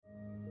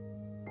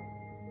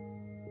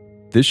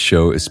This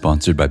show is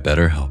sponsored by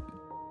BetterHelp.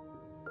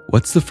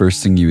 What's the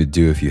first thing you would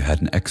do if you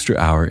had an extra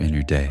hour in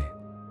your day?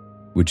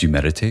 Would you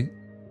meditate?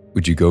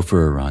 Would you go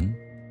for a run?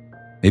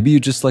 Maybe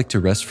you just like to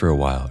rest for a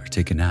while or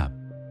take a nap.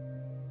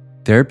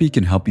 Therapy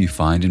can help you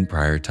find and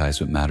prioritize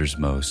what matters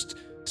most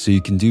so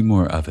you can do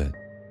more of it.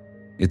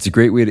 It's a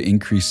great way to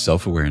increase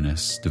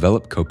self-awareness,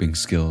 develop coping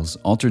skills,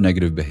 alter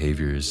negative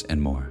behaviors,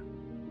 and more.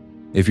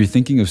 If you're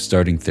thinking of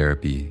starting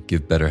therapy,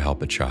 give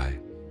BetterHelp a try.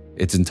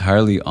 It's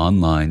entirely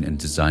online and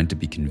designed to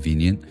be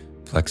convenient,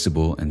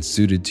 flexible, and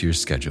suited to your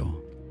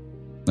schedule.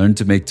 Learn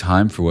to make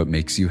time for what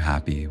makes you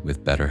happy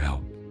with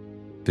BetterHelp.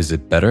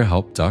 Visit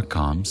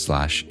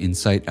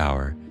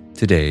betterhelp.com/insighthour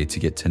today to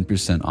get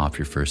 10% off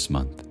your first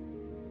month.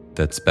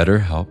 That's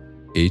BetterHelp,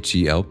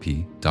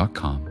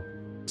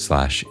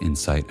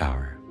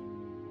 HELP.com/insighthour.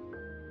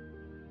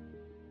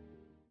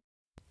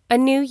 A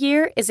new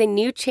year is a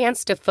new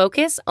chance to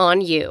focus on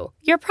you.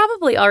 You're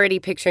probably already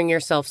picturing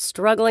yourself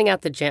struggling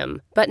at the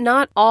gym, but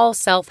not all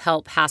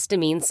self-help has to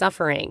mean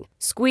suffering.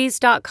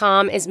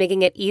 Squeeze.com is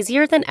making it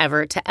easier than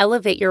ever to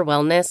elevate your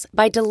wellness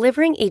by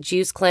delivering a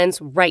juice cleanse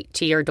right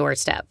to your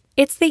doorstep.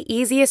 It's the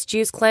easiest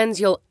juice cleanse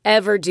you'll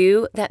ever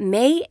do that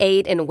may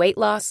aid in weight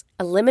loss,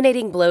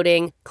 eliminating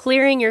bloating,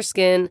 clearing your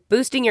skin,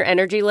 boosting your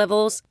energy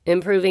levels,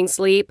 improving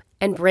sleep,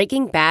 and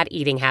breaking bad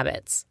eating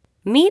habits.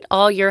 Meet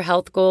all your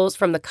health goals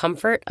from the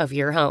comfort of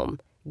your home.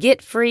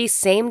 Get free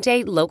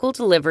same-day local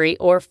delivery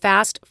or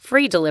fast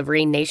free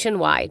delivery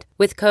nationwide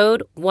with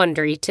code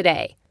WONDERY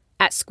today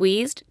at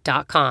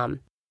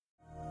squeezed.com.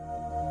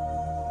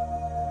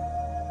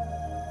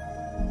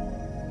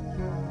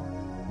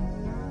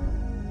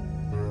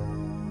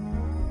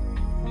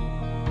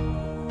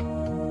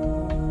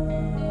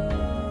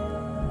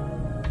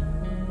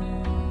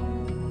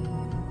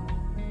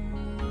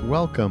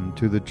 Welcome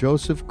to the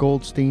Joseph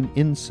Goldstein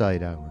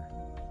Insight Hour.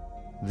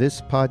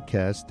 This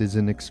podcast is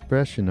an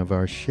expression of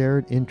our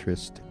shared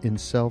interest in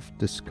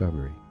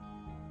self-discovery.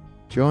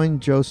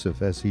 Join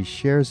Joseph as he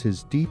shares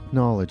his deep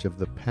knowledge of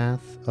the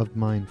path of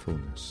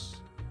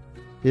mindfulness.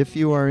 If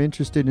you are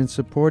interested in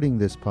supporting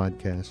this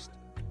podcast,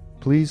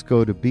 please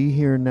go to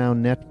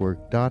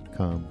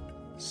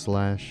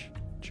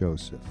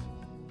BeHereNowNetwork.com/Joseph.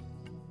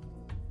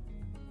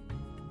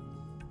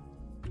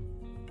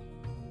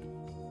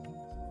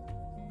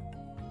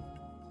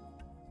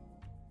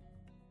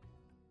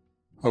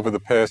 Over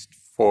the past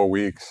 4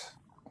 weeks,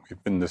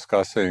 we've been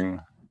discussing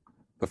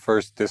the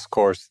first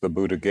discourse the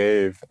Buddha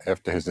gave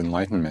after his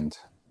enlightenment.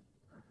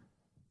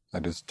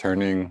 That is,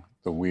 turning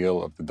the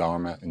wheel of the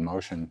Dharma in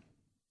motion.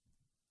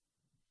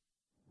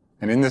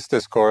 And in this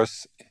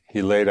discourse,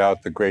 he laid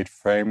out the great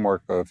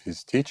framework of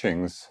his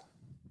teachings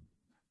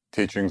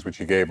which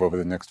he gave over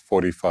the next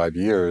 45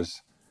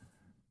 years.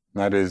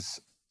 And that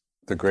is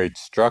the great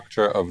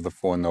structure of the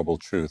Four Noble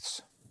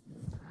Truths.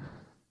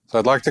 So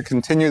I'd like to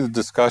continue the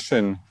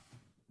discussion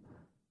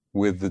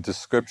with the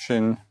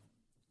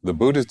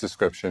Buddha's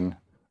description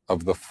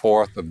of the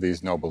fourth of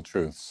these noble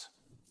truths.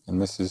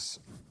 And this is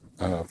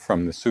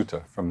from the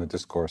sutta, from the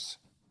discourse.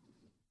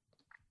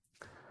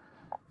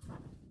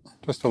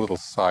 Just a little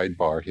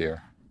sidebar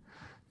here.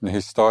 And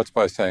he starts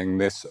by saying,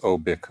 "This, O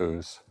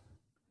bhikkhus."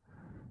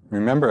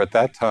 Remember, at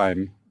that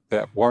time,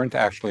 there weren't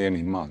actually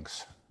any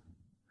monks,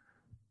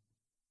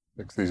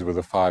 because these were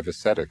the 5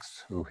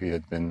 ascetics who he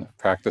had been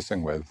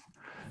practicing with.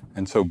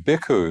 And so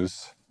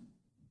bhikkhus,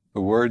 the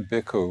word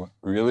bhikkhu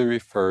really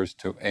refers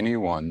to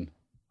anyone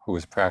who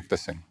is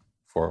practicing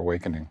for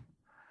awakening.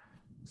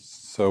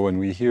 So when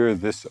we hear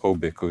this, O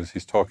bhikkhus,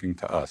 he's talking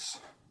to us.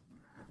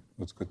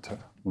 It's good to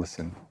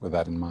listen with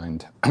that in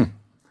mind.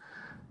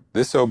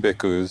 This, O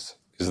bhikkhus,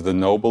 is the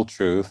noble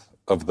truth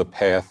of the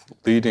path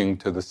leading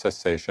to the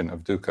cessation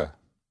of dukkha.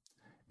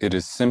 It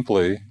is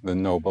simply the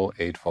noble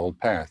eightfold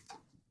path,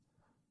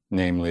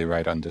 namely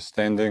right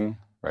understanding,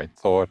 right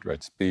thought,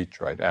 right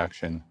speech, right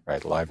action,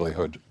 right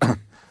livelihood,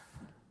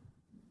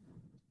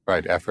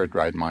 right effort,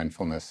 right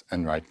mindfulness,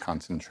 and right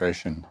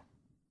concentration.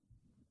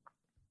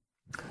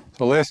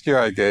 So last year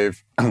I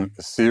gave a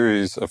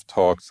series of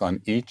talks on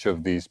each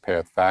of these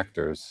path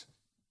factors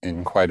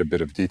in quite a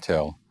bit of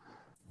detail.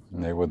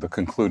 And they were the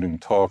concluding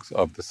talks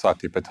of the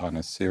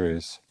Satipatthana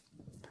series.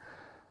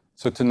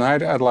 So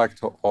tonight I'd like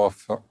to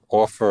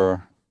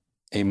offer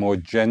a more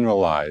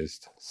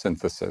generalized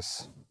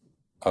synthesis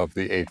of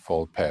the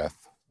Eightfold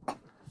Path,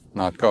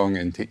 not going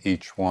into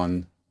each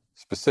one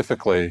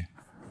specifically,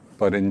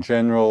 but in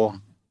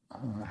general,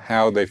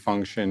 how they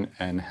function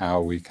and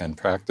how we can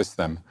practice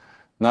them,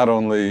 not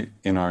only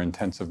in our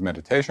intensive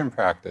meditation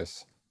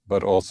practice,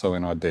 but also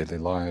in our daily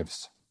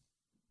lives.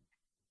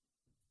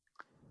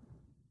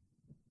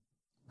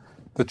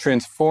 The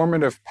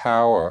transformative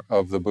power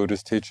of the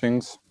Buddha's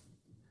teachings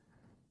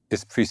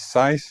is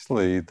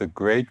precisely the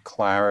great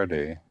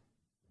clarity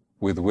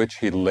with which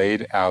he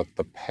laid out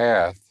the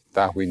path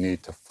that we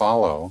need to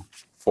follow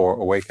for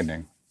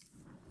awakening.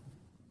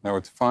 Now,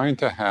 it's fine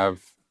to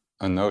have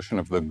a notion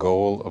of the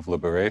goal of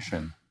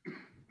liberation,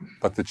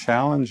 but the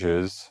challenge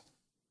is,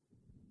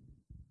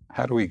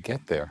 how do we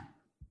get there?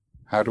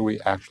 How do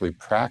we actually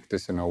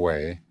practice in a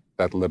way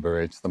that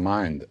liberates the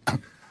mind?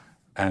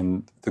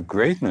 And the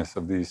greatness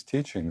of these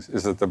teachings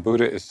is that the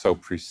Buddha is so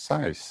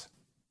precise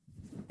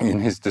in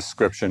his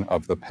description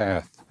of the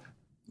path.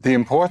 The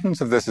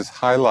importance of this is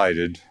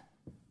highlighted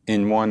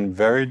in one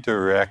very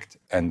direct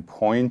and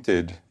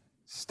pointed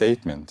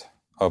statement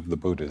of the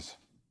Buddha's.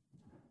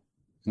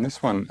 And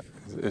this one,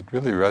 it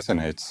really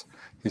resonates.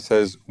 He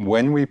says,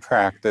 when we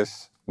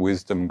practice,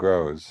 wisdom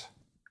grows.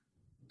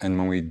 And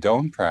when we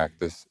don't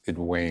practice, it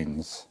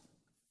wanes.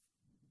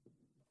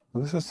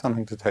 Well, this is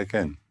something to take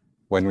in.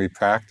 When we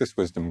practice,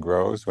 wisdom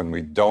grows. When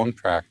we don't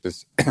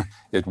practice,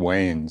 it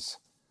wanes.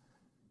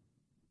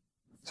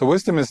 So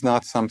wisdom is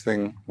not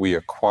something we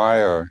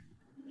acquire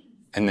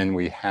and then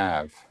we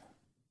have.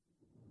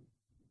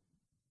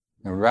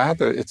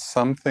 Rather, it's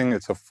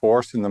a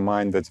force in the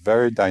mind that's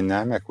very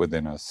dynamic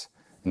within us,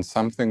 and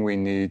something we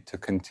need to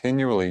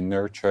continually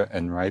nurture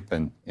and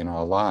ripen in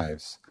our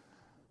lives.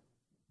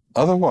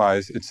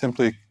 Otherwise, it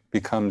simply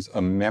becomes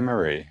a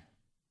memory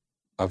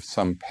of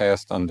some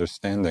past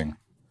understanding,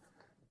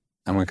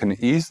 and we can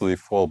easily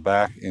fall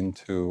back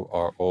into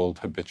our old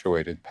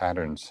habituated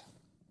patterns.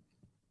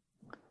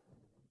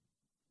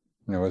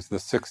 As the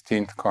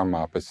 16th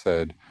Karmapa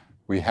said,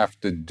 we have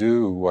to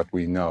do what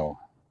we know.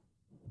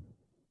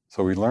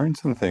 So we learn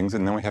some things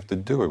and then we have to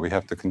do it. We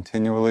have to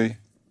continually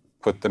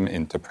put them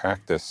into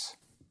practice.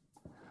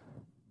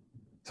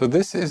 So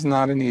this is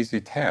not an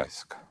easy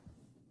task.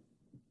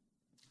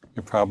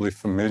 You're probably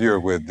familiar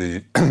with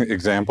the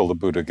example the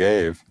Buddha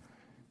gave.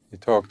 He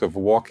talked of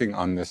walking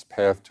on this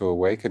path to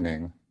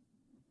awakening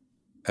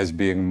as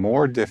being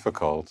more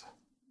difficult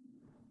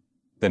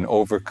than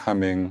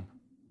overcoming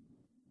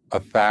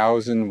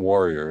 1,000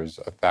 warriors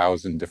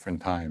 1,000 different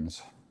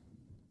times,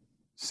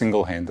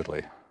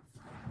 single-handedly.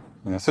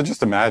 So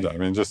just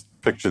imagine, just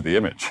picture the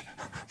image.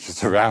 You're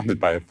surrounded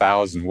by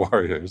 1,000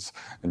 warriors,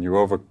 and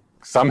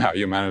somehow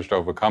you manage to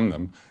overcome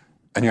them,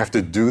 and you have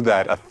to do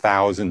that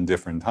 1,000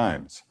 different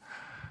times.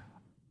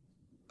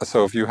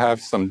 So if you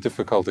have some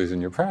difficulties in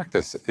your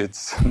practice,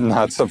 it's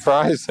not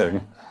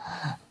surprising.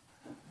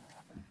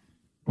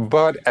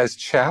 But as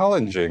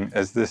challenging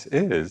as this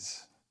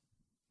is,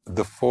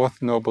 the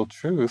Fourth Noble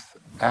Truth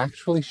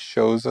actually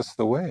shows us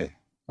the way.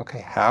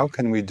 Okay, how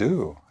can we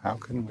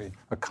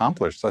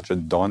accomplish such a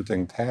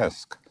daunting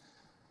task?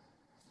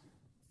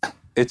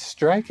 It's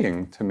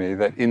striking to me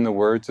that in the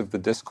words of the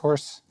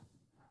discourse,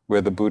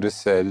 where the Buddha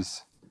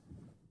says,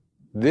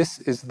 this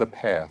is the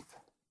path.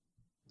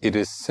 It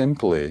is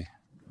simply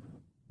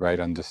right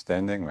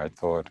understanding, right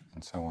thought,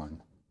 and so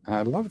on. And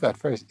I love that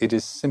phrase, it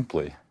is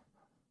simply.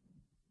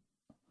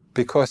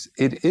 Because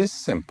it is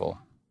simple,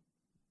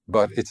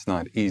 but it's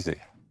not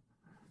easy.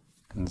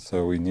 And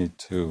so we need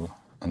to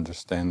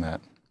understand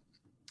that.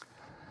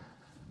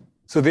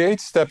 So the 8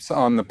 steps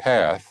on the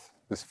path,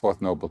 this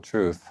Fourth Noble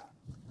Truth,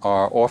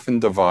 are often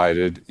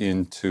divided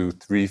into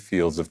 3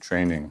 fields of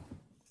training,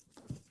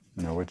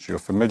 which you're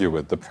familiar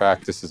with. The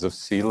practices of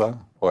sila,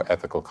 or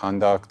ethical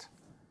conduct,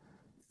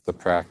 the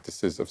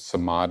practices of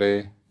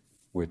samadhi,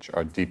 which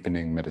are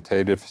deepening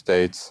meditative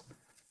states,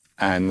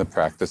 and the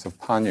practice of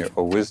panya,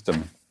 or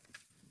wisdom.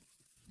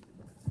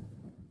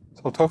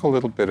 So I'll talk a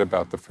little bit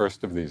about the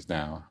first of these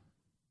now,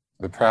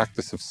 the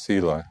practice of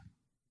sila,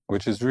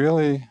 which is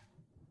really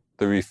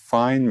the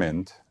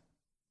refinement,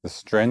 the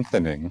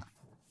strengthening,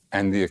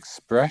 and the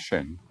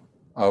expression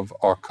of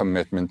our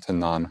commitment to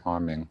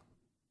non-harming.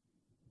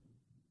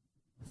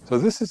 So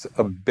this is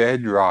a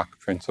bedrock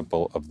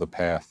principle of the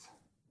path,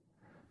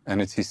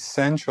 and it's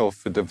essential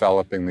for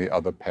developing the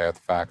other path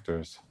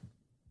factors.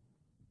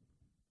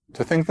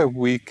 To think that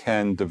we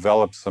can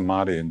develop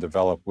samadhi and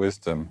develop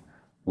wisdom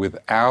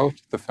without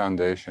the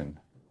foundation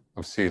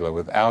of sila,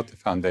 without the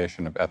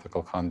foundation of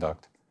ethical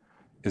conduct,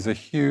 is a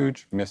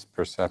huge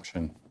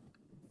misperception.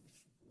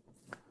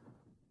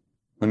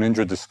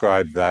 Munindra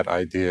described that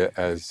idea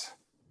as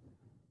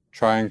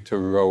trying to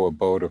row a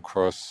boat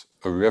across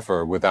a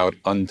river without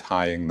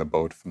untying the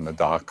boat from the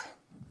dock.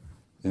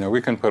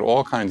 We can put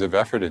all kinds of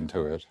effort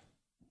into it,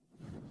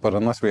 but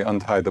unless we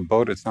untie the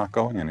boat, it's not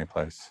going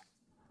anyplace.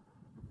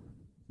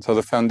 So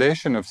the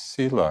foundation of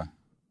sila,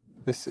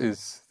 this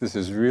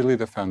is really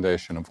the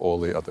foundation of all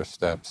the other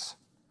steps.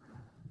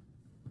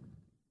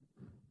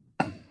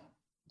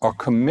 Our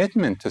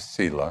commitment to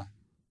sila,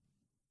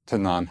 to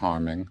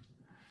non-harming,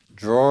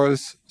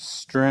 draws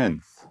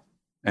strength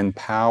and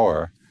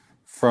power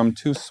from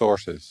 2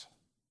 sources.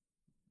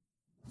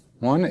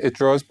 One, it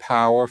draws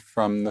power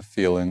from the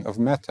feeling of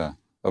metta,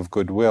 of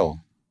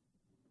goodwill.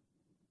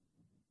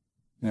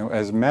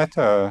 As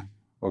metta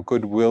or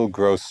goodwill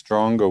grows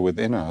stronger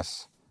within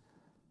us,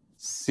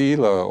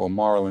 sila or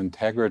moral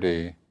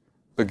integrity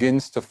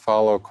begins to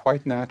follow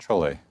quite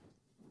naturally.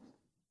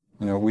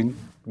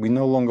 We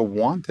no longer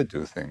want to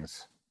do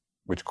things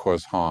which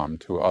cause harm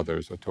to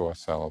others or to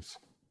ourselves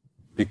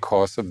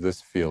because of this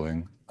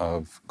feeling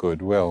of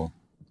goodwill.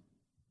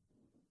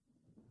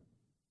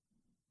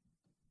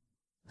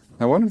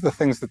 Now, one of the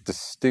things that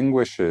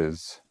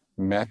distinguishes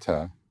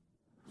metta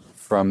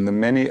from the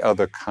many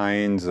other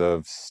kinds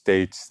of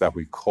states that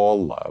we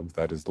call love,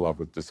 that is love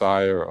with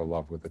desire or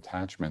love with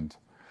attachment,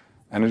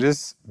 And it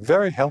is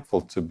very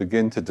helpful to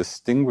begin to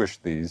distinguish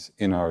these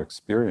in our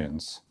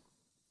experience.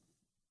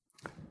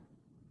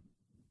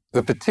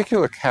 The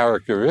particular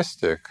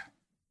characteristic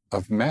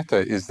of metta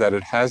is that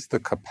it has the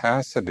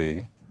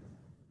capacity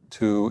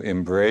to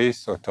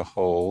embrace or to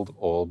hold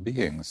all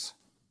beings.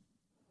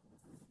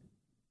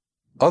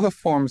 Other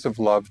forms of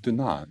love do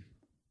not.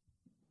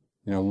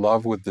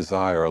 Love with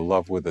desire, or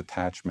love with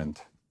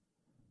attachment.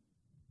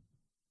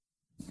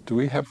 Do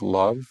we have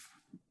love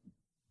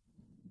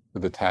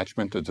with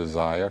attachment or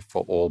desire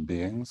for all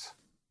beings?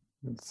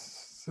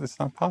 It's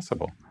not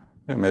possible.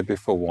 Maybe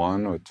for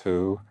one or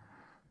two,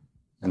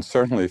 and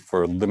certainly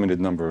for a limited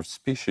number of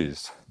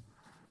species.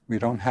 We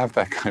don't have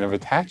that kind of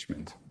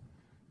attachment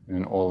in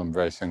an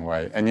all-embracing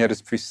way. And yet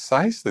it's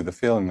precisely the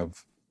feeling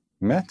of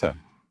metta,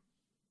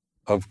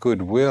 of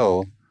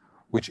goodwill,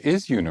 which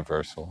is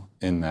universal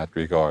in that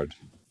regard.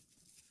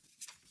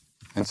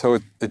 And so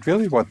it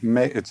really what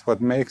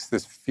makes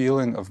this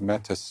feeling of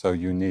metta so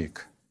unique.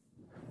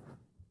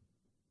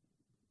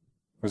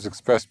 It was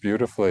expressed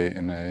beautifully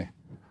in a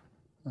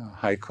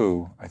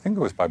haiku, I think it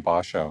was by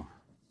Basho,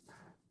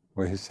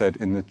 where he said,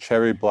 "In the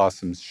cherry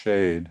blossom's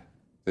shade,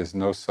 there's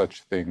no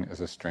such thing as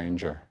a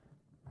stranger."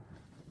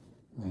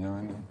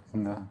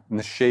 In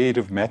the shade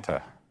of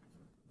metta,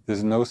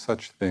 there's no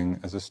such thing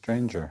as a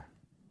stranger.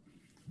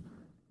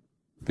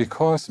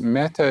 Because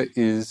metta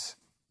is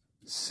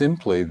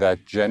simply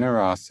that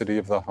generosity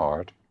of the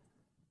heart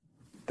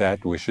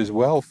that wishes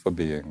well for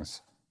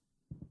beings.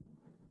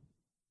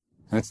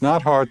 And it's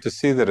not hard to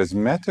see that as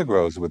metta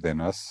grows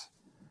within us,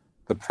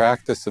 the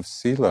practice of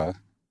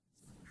sila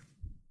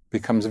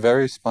becomes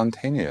very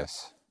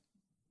spontaneous.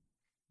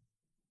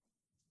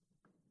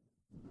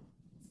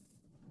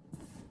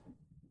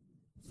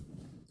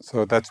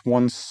 So that's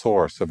one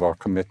source of our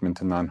commitment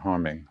to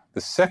non-harming.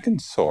 The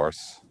second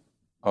source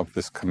of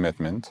this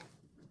commitment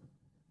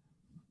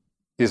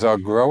is our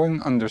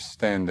growing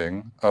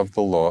understanding of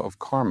the law of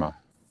karma,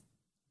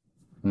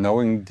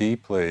 knowing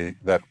deeply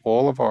that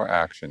all of our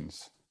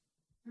actions,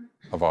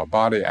 of our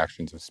body,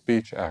 actions of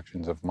speech,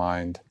 actions of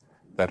mind,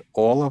 that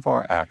all of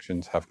our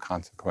actions have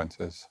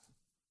consequences.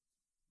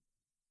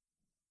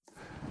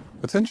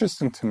 What's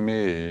interesting to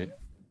me,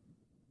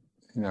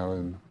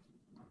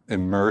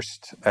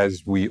 immersed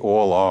as we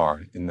all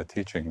are in the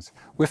teachings,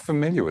 we're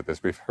familiar with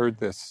this. We've heard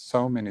this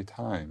so many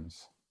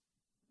times.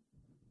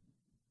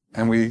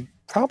 And we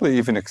probably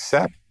even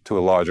accept to a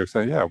large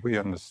extent, yeah, we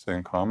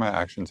understand karma,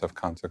 actions have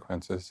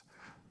consequences.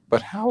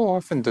 But how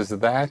often does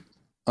that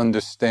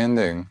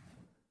understanding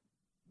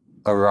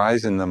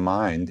arise in the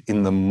mind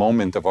in the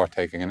moment of our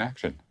taking an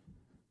action?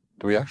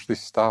 Do we actually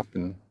stop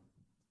and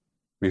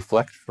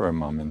reflect for a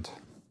moment?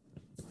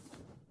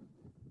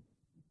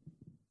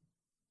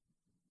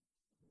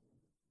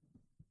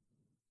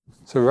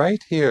 So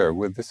right here,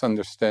 with this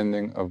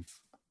understanding of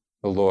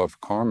the law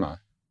of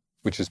karma,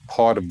 which is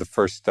part of the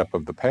first step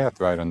of the path,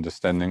 right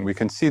understanding, we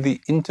can see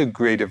the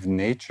integrative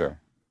nature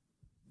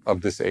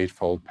of this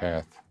eightfold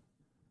path.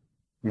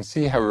 You can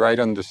see how right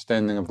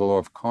understanding of the law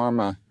of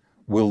karma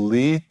will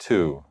lead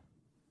to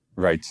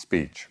right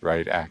speech,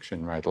 right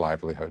action, right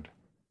livelihood,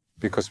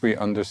 because we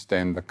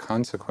understand the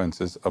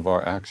consequences of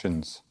our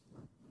actions.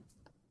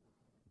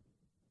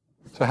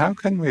 So how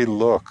can we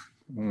look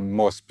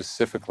more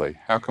specifically?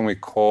 How can we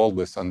call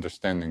this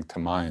understanding to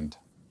mind?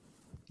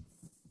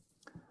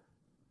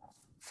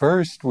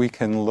 First, we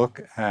can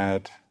look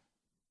at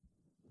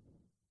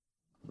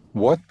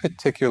what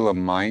particular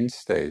mind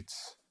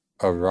states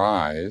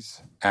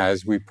arise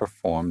as we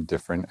perform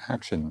different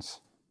actions.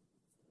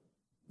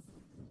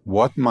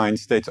 What mind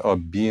states are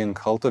being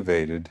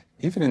cultivated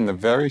even in the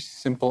very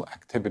simple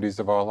activities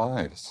of our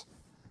lives?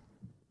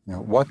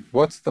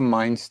 What's the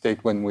mind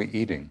state when we're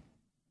eating?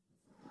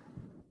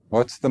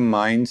 What's the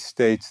mind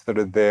states that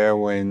are there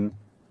when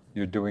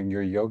you're doing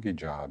your yogi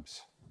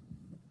jobs?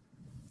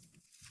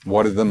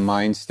 What are the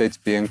mind states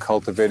being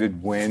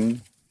cultivated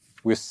when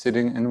we're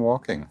sitting and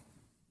walking?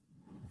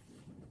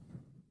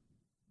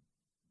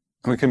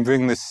 And we can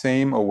bring the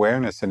same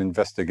awareness and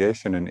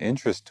investigation and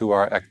interest to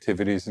our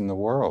activities in the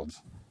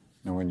world.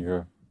 When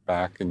you're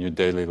back in your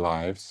daily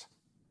lives,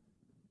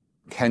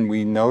 can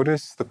we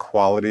notice the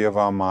quality of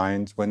our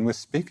minds when we're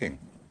speaking?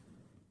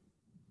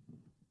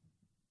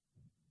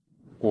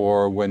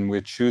 Or when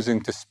we're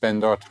choosing to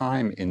spend our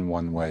time in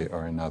one way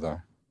or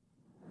another?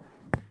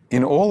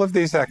 In all of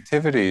these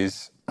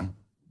activities,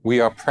 we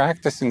are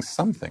practicing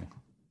something.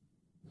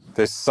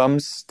 There's some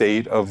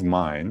state of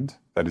mind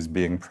that is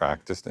being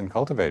practiced and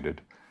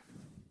cultivated.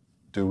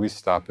 Do we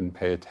stop and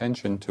pay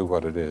attention to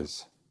what it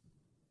is?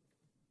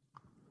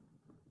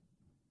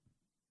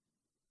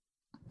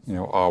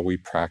 Are we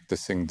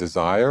practicing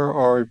desire, or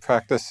are we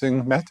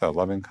practicing metta,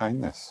 loving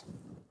kindness?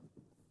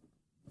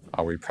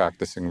 Are we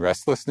practicing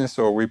restlessness,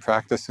 or are we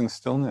practicing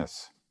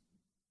stillness?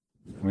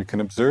 We can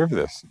observe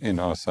this in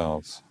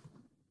ourselves.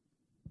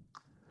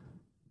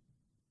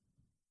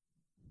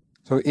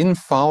 So in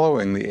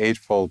following the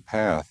Eightfold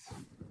Path,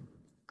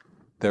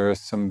 there are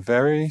some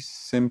very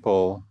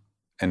simple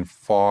and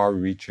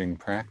far-reaching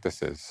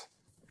practices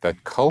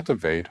that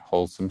cultivate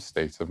wholesome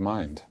states of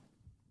mind.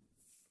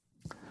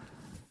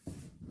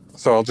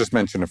 So I'll just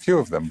mention a few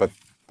of them,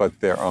 but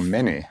there are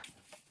many.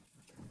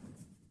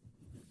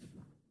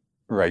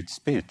 Right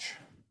speech.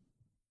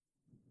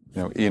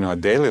 In our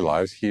daily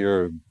lives,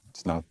 here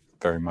it's not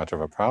very much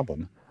of a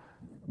problem,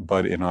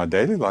 but in our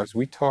daily lives,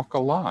 we talk a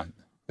lot.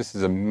 This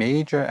is a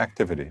major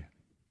activity,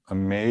 a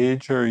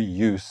major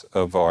use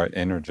of our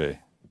energy.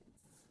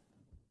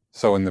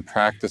 So in the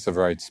practice of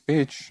right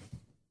speech,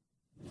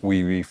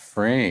 we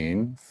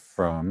refrain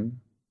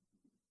from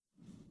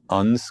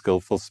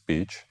unskillful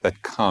speech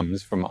that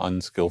comes from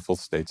unskillful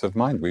states of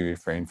mind. We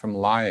refrain from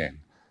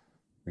lying.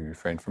 We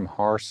refrain from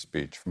harsh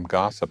speech, from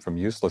gossip, from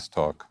useless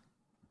talk.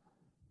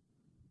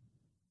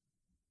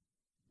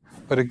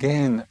 But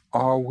again,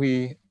 are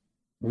we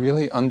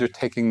really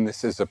undertaking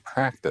this as a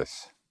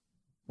practice?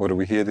 Or do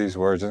we hear these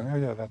words and, oh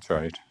yeah, that's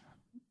right,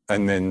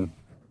 and then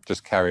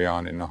just carry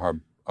on in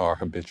our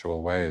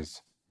habitual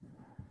ways?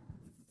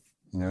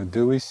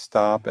 Do we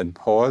stop and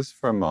pause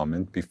for a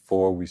moment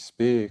before we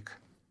speak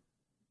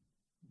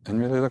and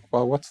really look,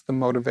 well, what's the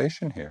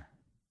motivation here?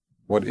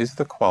 What is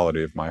the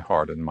quality of my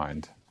heart and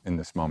mind in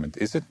this moment?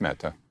 Is it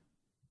metta,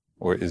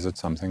 or is it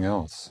something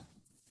else?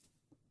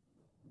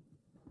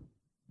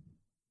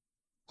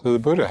 So the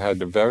Buddha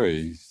had a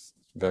very,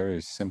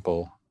 very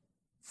simple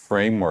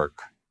framework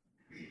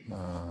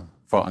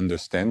for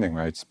understanding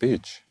right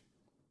speech.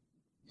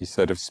 He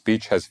said, if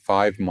speech has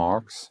 5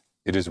 marks,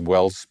 it is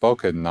well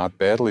spoken, not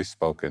badly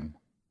spoken.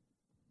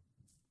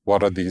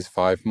 What are these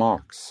 5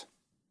 marks?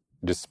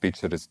 It is speech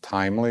that is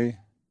timely,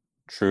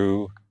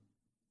 true,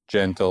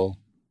 gentle,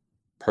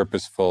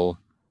 purposeful,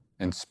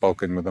 and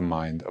spoken with a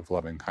mind of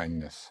loving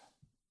kindness.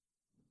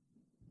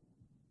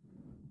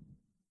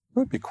 It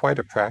would be quite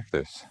a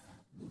practice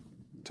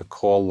to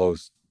call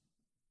those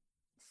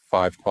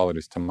 5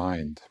 qualities to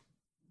mind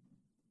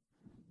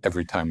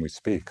every time we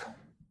speak,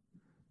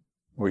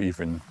 or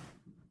even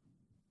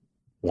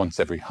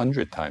once every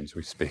 100 times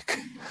we speak.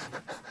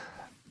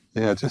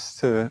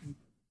 Just to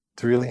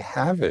really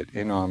have it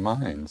in our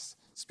minds.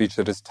 Speech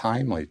that is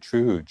timely,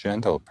 true,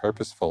 gentle,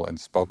 purposeful, and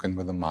spoken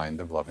with a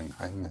mind of loving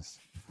kindness.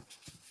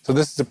 So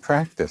this is a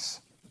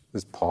practice.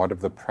 This is part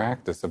of the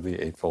practice of the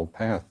Eightfold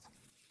Path.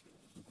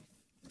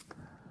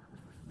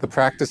 The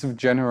practice of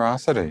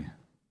generosity.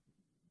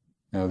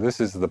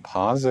 This is the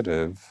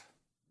positive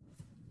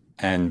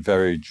and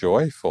very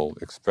joyful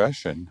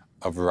expression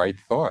of right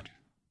thought.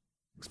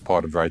 It's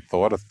part of right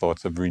thought are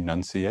thoughts of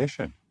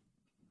renunciation.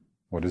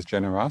 What is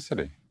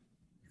generosity?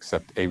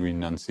 Except a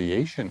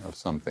renunciation of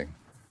something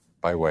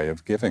by way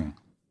of giving.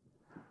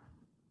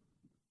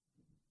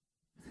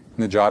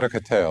 In the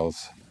Jataka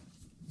tales,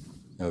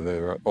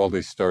 there are all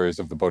these stories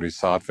of the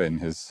Bodhisattva in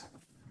his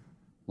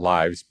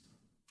lives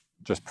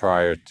just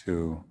prior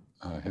to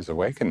his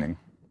awakening.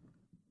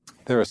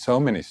 There are so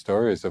many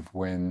stories of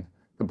when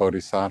the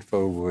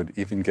Bodhisattva would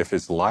even give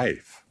his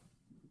life,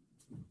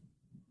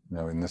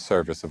 in the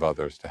service of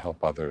others, to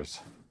help others.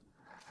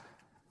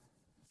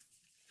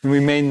 And we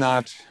may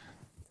not,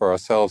 for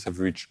ourselves, have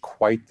reached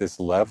quite this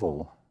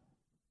level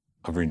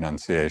of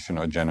renunciation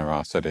or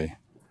generosity,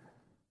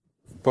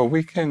 but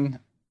we can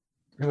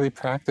really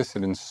practice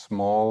it in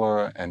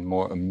smaller and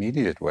more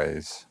immediate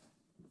ways.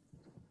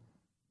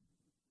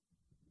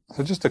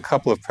 So just a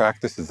couple of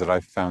practices that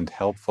I've found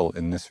helpful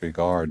in this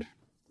regard.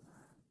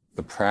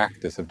 The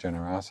practice of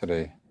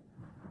generosity.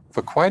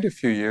 For quite a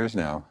few years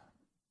now,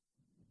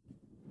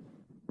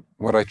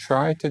 what I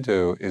try to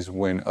do is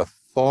when a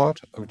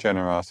thought of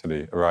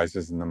generosity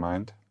arises in the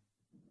mind,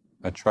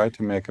 I try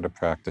to make it a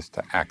practice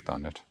to act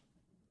on it.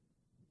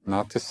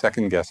 Not to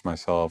second guess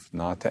myself,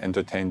 not to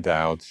entertain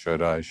doubts,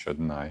 should I,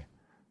 shouldn't I.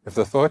 If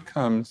the thought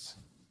comes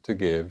to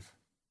give,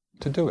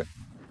 to do it.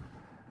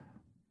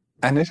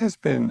 And it has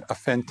been a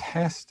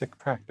fantastic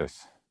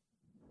practice.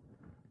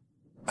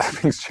 I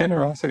think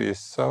generosity is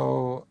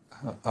so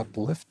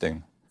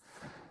uplifting.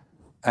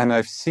 And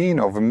I've seen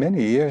over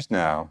many years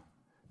now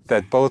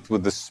that both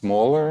with the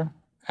smaller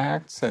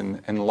acts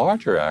and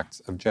larger acts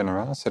of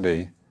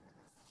generosity,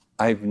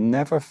 I've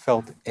never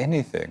felt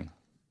anything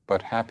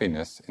but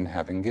happiness in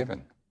having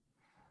given.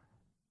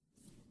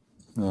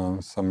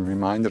 So I'm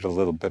reminded a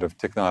little bit of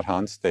Thich Nhat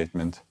Hanh's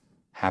statement,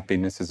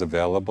 happiness is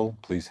available,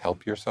 please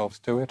help yourselves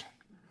to it.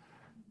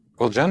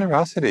 Well,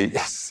 generosity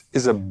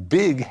is a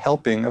big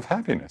helping of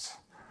happiness.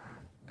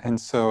 And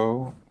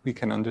so we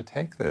can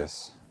undertake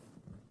this.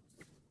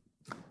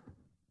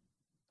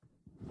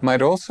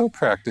 Might also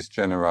practice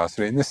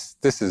generosity, and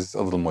this is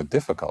a little more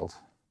difficult.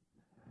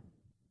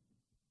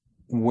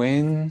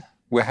 When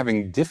we're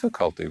having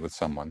difficulty with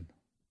someone,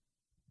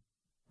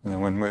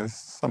 when there's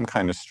some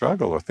kind of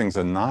struggle or things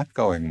are not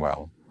going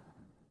well,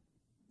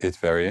 it's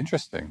very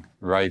interesting,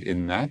 right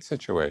in that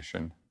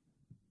situation,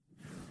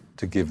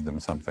 to give them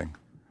something.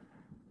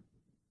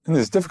 And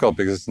it's difficult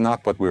because it's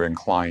not what we're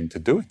inclined to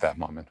do at that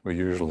moment. We're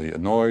usually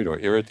annoyed or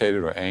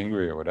irritated or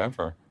angry or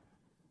whatever.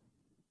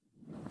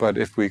 But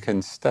if we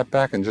can step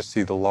back and just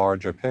see the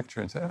larger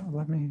picture and say, oh,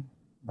 let me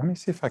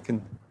see if I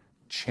can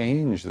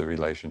change the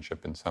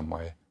relationship in some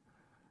way.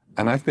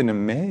 And I've been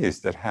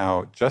amazed at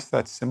how just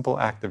that simple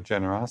act of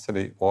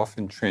generosity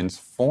often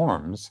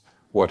transforms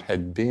what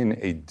had been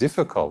a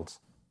difficult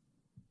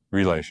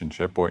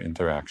relationship or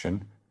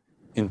interaction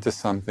into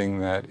something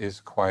that is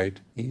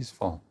quite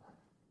easeful.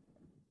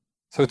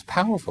 So it's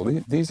powerful.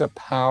 These are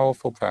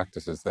powerful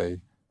practices. They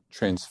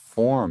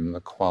transform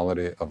the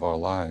quality of our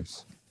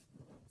lives.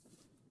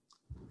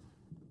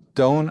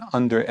 Don't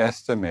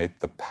underestimate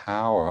the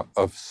power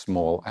of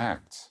small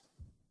acts,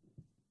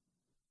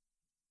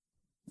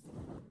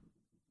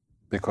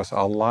 because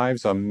our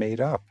lives are made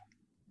up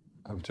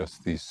of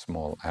just these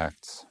small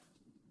acts.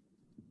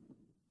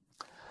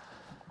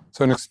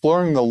 So in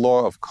exploring the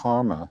law of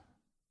karma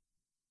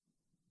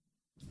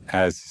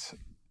as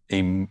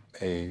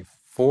a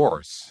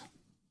force,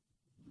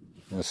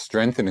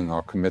 strengthening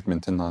our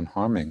commitment to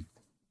non-harming,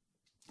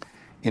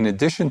 in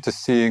addition to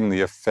seeing the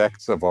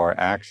effects of our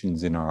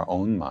actions in our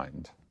own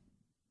mind,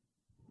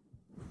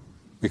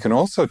 we can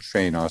also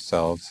train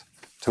ourselves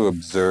to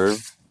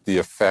observe the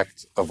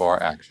effect of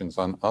our actions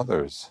on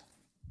others.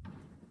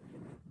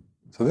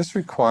 So this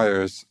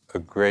requires a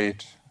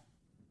great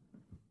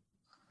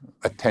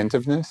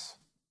attentiveness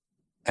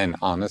and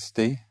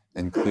honesty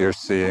and clear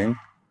seeing.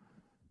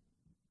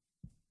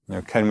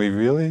 Can we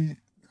really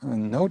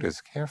notice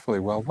carefully,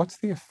 well, what's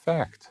the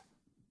effect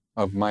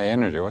of my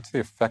energy? What's the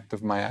effect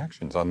of my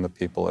actions on the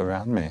people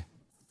around me?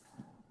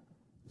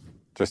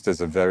 Just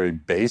as a very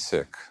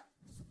basic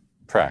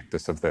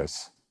practice of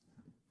this,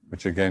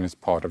 which again is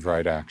part of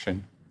right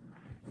action,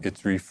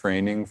 it's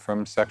refraining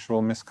from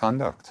sexual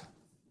misconduct.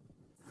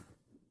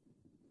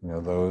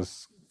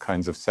 Those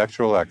kinds of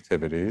sexual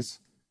activities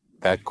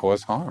that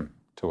cause harm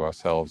to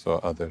ourselves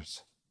or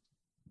others.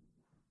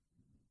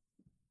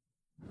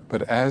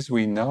 But as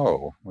we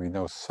know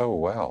so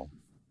well,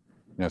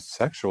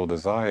 sexual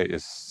desire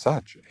is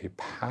such a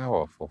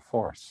powerful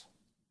force.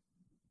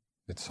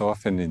 It's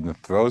often in the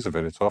throes of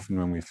it. It's often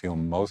when we feel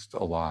most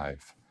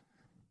alive.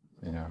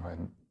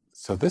 And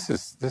so this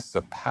is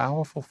a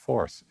powerful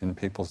force in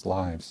people's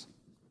lives.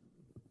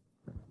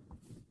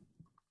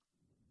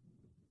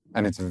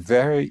 And it's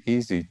very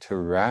easy to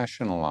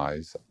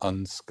rationalize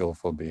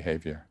unskillful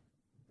behavior,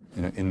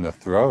 in the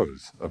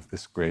throes of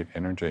this great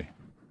energy.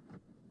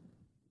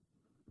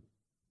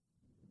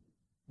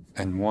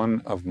 And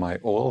one of my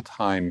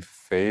all-time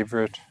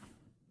favorite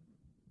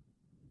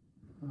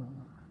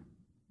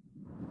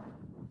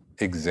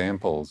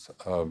examples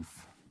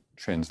of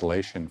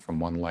translation from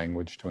one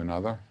language to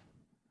another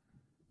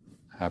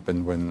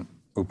happened when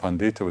U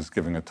Pandita was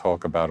giving a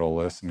talk about all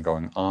this and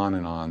going on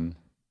and on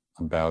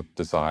about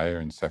desire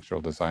and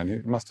sexual desire.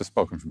 He must have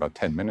spoken for about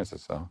 10 minutes or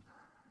so.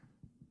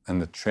 And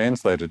the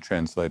translator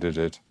translated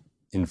it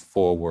in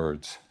 4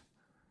 words.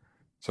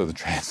 So the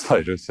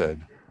translator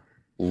said,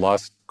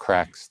 "Lust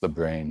cracks the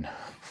brain."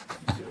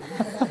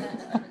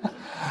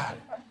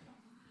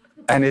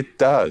 And it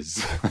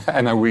does.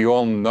 And we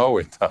all know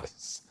it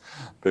does,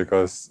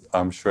 because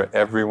I'm sure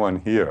everyone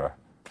here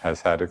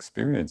has had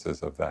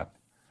experiences of that.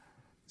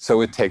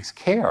 So it takes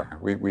care.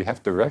 We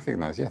have to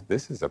recognize,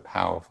 this is a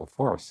powerful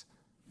force.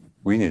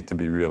 We need to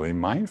be really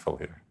mindful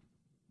here.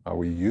 Are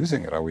we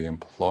using it? Are we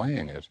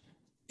employing it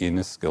in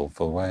a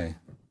skillful way?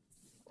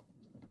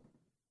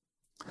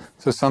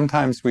 So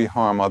sometimes we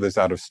harm others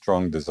out of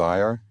strong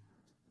desire.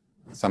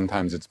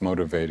 Sometimes it's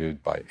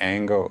motivated by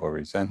anger or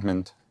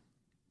resentment.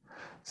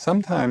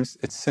 Sometimes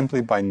it's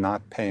simply by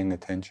not paying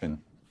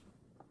attention.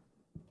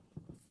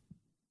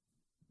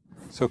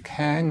 So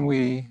can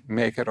we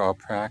make it our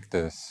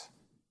practice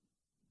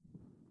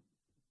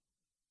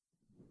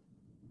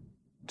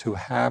to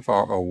have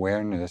our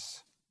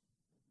awareness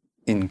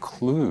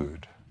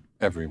include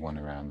everyone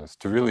around us,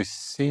 to really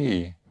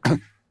see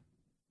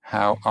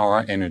how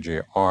our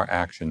energy, our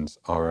actions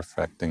are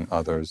affecting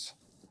others?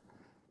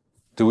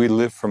 Do we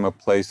live from a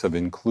place of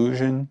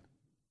inclusion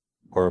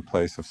or a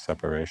place of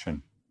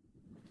separation?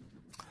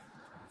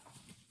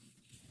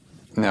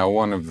 Now,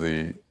 one of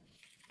the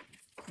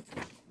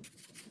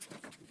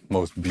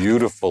most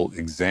beautiful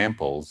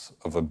examples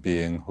of a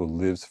being who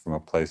lives from a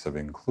place of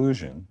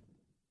inclusion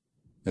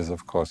is,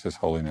 of course, His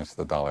Holiness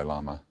the Dalai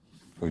Lama,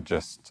 who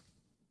just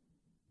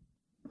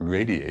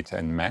radiates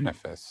and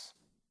manifests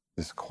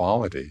this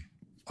quality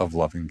of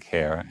loving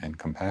care and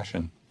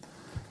compassion.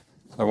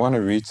 So I want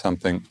to read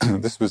something.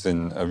 This was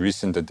in a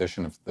recent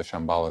edition of the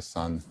Shambhala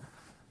Sun,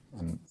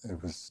 and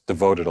it was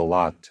devoted a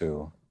lot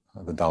to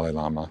the Dalai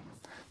Lama.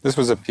 This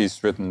was a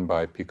piece written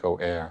by Pico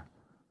Air,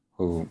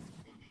 who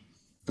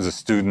was a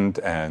student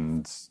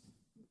and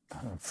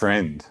a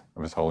friend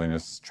of His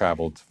Holiness,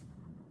 traveled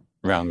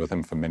around with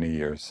him for many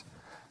years.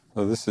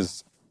 So this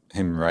is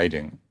him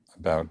writing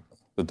about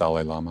the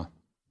Dalai Lama.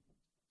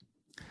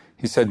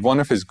 He said,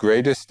 "One of his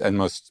greatest and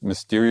most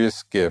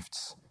mysterious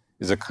gifts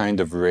is a kind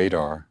of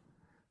radar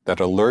that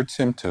alerts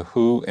him to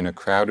who in a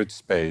crowded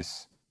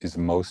space is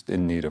most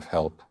in need of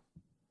help.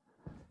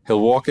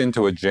 He'll walk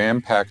into a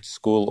jam-packed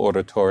school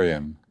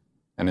auditorium,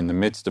 and in the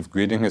midst of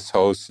greeting his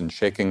hosts and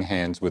shaking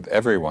hands with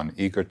everyone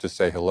eager to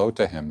say hello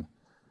to him,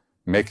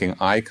 making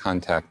eye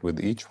contact with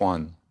each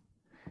one,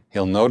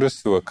 he'll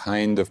notice through a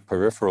kind of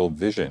peripheral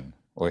vision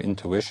or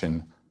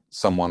intuition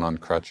someone on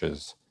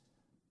crutches,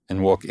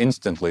 and walk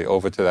instantly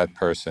over to that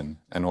person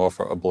and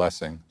offer a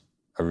blessing,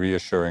 a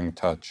reassuring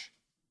touch.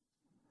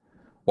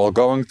 While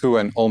going through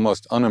an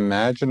almost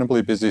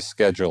unimaginably busy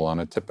schedule on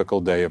a typical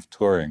day of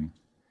touring,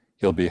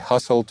 he'll be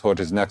hustled toward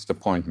his next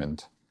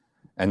appointment,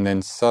 and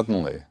then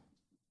suddenly,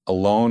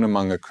 alone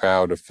among a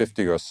crowd of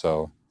 50 or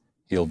so,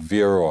 he'll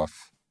veer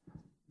off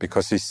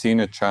because he's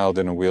seen a child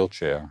in a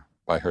wheelchair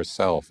by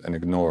herself and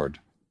ignored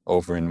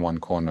over in one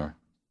corner.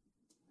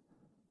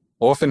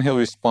 Often he'll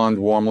respond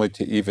warmly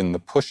to even the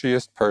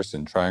pushiest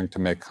person trying to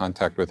make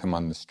contact with him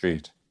on the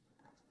street.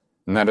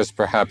 And that is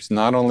perhaps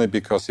not only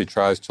because he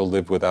tries to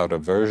live without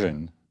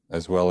aversion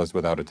as well as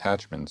without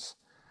attachments,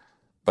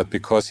 but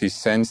because he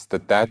sensed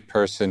that that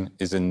person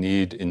is in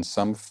need in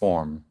some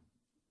form,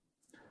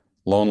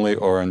 lonely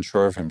or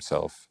unsure of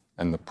himself,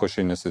 and the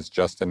pushiness is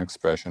just an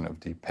expression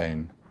of deep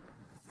pain.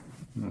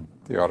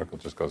 The article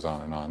just goes on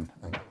and on.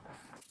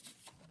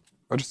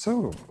 But it's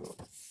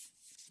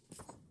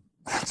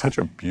such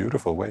a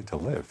beautiful way to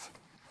live,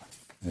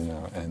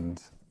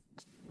 and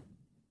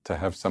to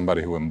have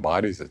somebody who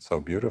embodies it so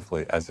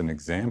beautifully as an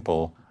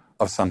example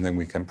of something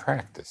we can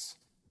practice.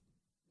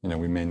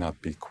 We may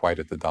not be quite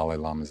at the Dalai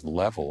Lama's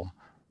level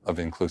of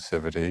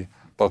inclusivity,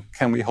 but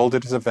can we hold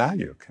it as a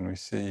value? Can we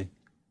see,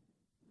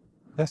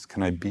 yes,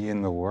 can I be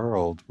in the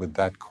world with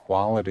that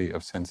quality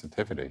of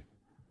sensitivity,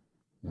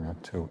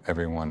 to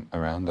everyone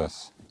around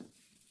us?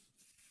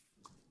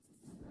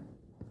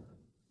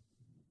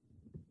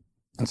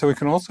 And so we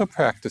can also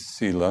practice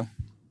sila.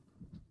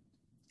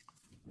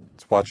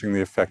 It's watching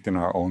the effect in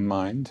our own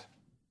mind,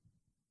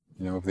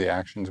 of the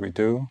actions we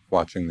do,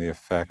 watching the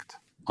effect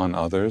on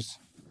others.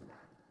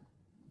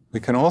 We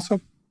can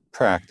also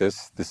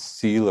practice the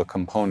sila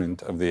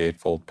component of the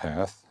Eightfold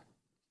Path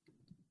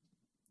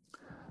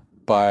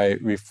by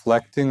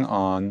reflecting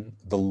on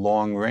the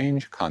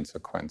long-range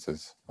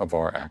consequences of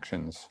our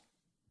actions.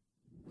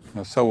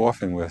 So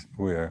often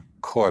we're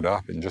caught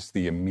up in just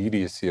the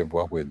immediacy of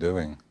what we're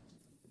doing.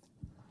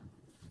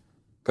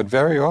 But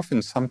very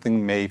often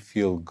something may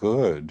feel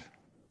good,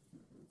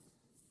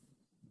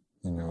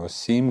 or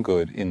seem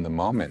good in the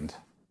moment,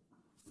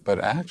 but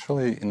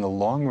actually in the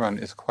long run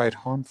is quite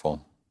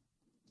harmful.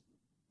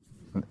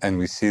 And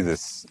we see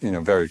this,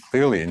 very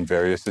clearly in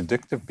various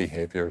addictive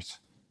behaviors.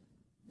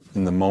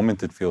 In the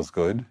moment it feels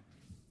good,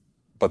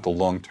 but the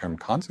long-term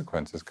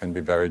consequences can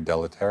be very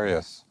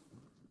deleterious.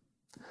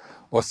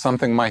 Or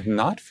something might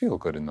not feel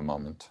good in the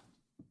moment.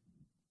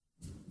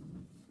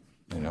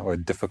 A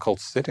difficult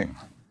sitting,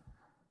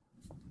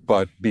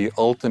 but be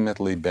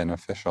ultimately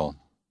beneficial.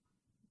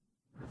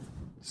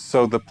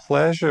 So the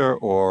pleasure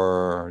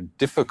or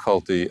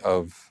difficulty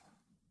of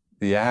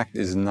the act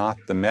is not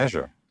the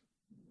measure.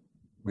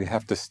 We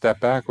have to step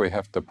back, we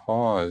have to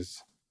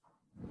pause.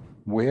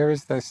 Where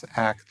is this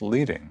act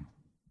leading?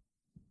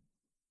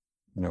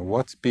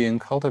 What's being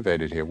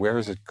cultivated here? Where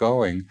is it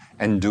going?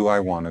 And do I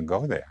want to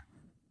go there?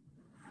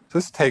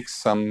 This takes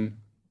some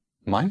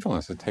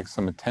mindfulness, it takes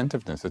some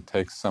attentiveness, it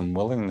takes some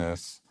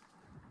willingness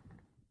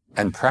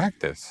and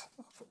practice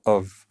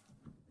of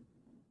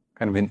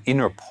kind of an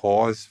inner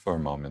pause for a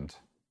moment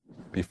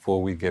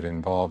before we get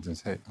involved and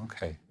say,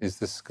 okay, is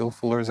this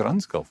skillful or is it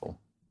unskillful?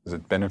 Is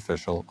it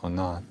beneficial or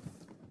not?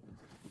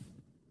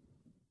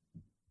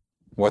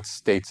 What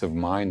states of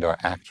mind are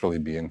actually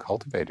being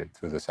cultivated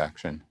through this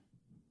action?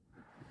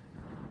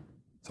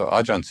 So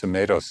Ajahn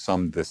Sumedho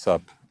summed this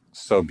up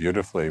so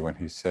beautifully when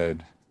he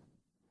said,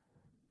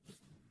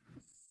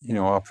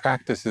 our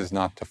practice is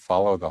not to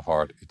follow the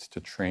heart, it's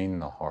to train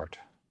the heart.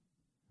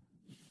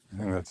 I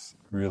think that's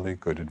really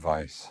good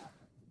advice.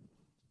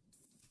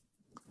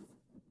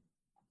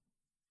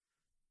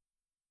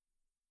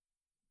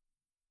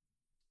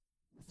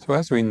 So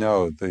as we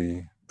know,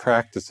 the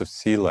practice of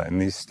sila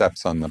and these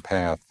steps on the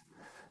path,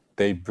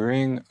 they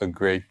bring a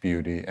great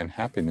beauty and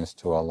happiness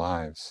to our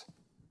lives.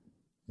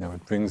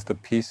 It brings the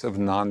peace of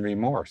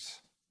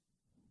non-remorse.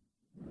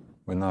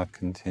 We're not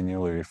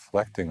continually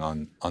reflecting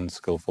on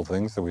unskillful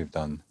things that we've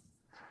done.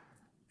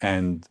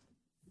 And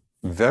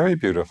very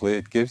beautifully,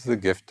 it gives the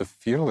gift of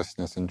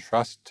fearlessness and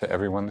trust to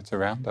everyone that's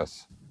around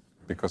us.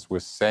 Because we're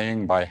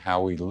saying by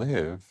how we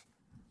live,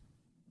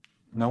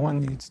 no one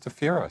needs to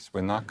fear us.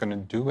 We're not going to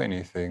do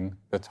anything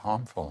that's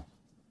harmful.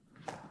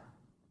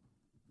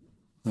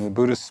 And the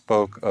Buddha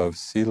spoke of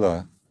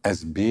sila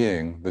as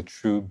being the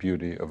true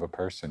beauty of a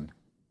person.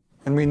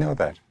 And we know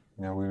that.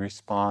 We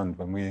respond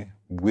when we're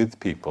with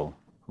people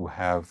who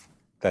have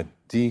that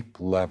deep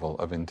level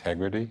of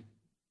integrity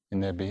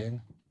in their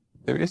being.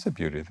 There is a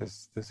beauty,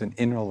 there's an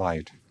inner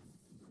light.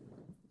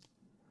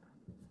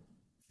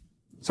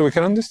 So we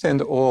can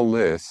understand all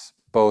this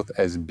both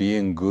as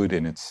being good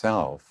in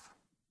itself,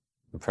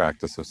 the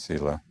practice of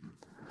sila,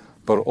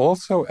 but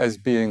also as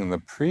being the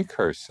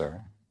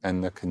precursor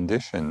and the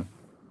condition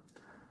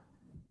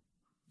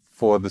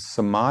for the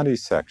samadhi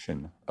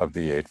section of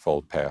the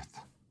Eightfold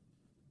Path.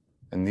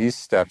 And these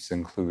steps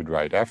include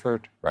right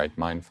effort, right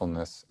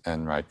mindfulness,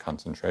 and right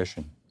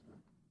concentration.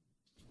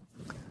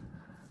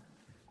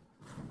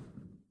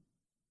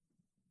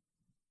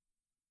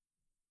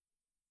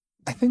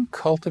 I think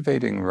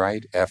cultivating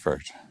right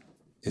effort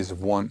is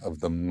one of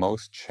the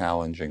most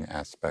challenging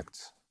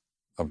aspects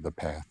of the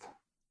path.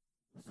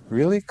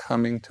 Really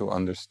coming to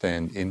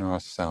understand in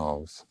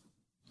ourselves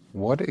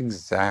what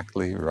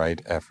exactly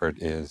right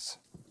effort is.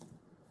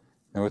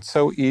 Now, it's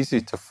so easy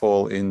to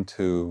fall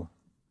into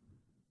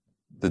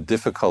the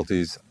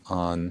difficulties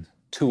on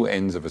two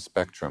ends of a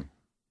spectrum.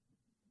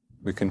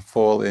 We can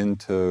fall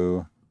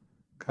into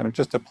kind of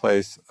just a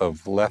place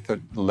of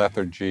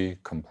lethargy,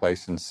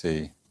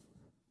 complacency,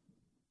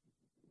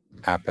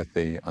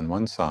 apathy on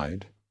one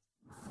side,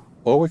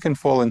 or we can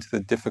fall into the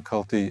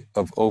difficulty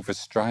of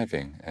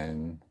overstriving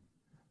and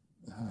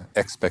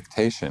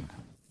expectation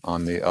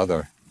on the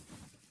other.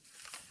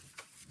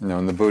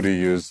 And the Buddha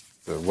used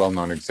the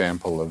well-known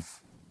example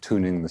of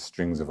tuning the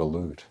strings of a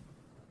lute,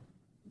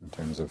 in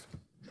terms of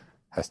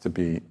has to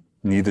be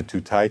neither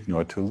too tight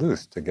nor too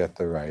loose to get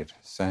the right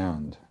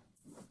sound.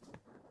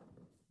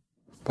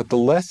 But the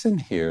lesson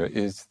here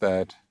is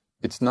that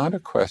it's not a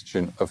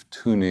question of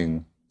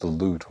tuning the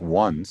lute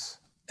once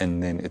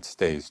and then it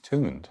stays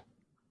tuned.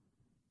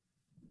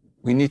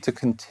 We need to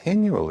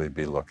continually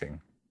be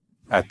looking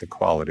at the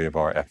quality of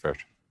our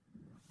effort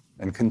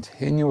and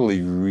continually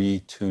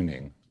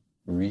retuning,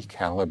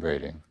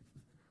 recalibrating,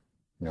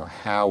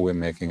 how we're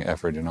making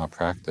effort in our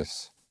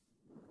practice.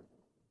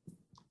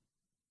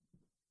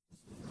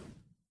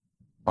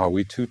 Are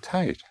we too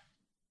tight?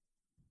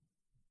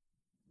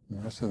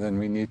 So then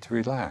we need to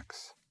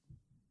relax.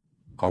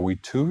 Are we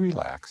too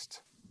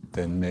relaxed?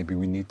 Then maybe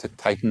we need to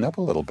tighten up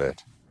a little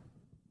bit,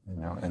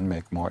 and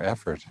make more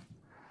effort.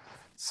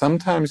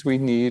 Sometimes we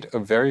need a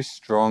very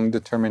strong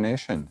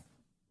determination.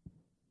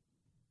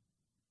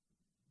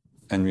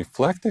 And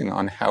reflecting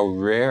on how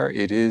rare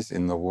it is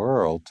in the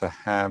world to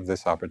have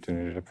this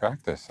opportunity to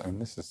practice.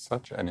 This is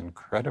such an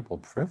incredible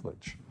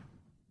privilege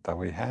that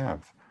we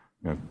have.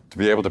 To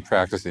be able to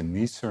practice in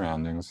these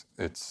surroundings,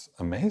 it's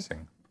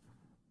amazing.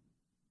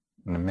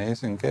 An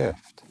amazing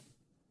gift.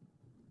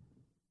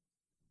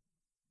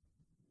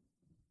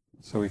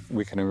 So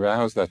we can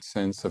arouse that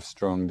sense of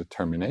strong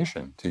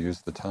determination to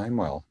use the time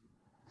well.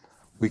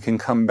 We can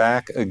come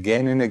back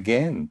again and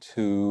again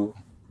to,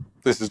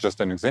 this is just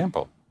an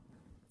example,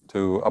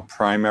 to a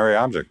primary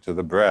object, to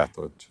the breath,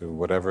 or to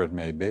whatever it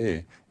may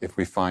be, if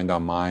we find our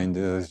mind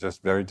is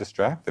just very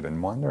distracted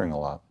and wandering a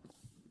lot.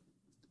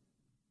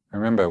 I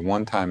remember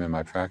one time in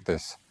my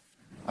practice,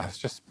 I was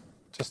just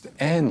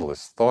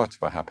endless thoughts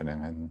were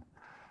happening.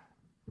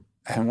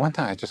 And one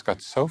time I just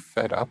got so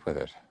fed up with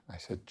it. I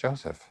said,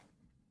 Joseph,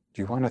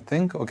 do you want to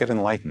think or get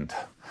enlightened?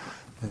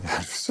 I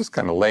was just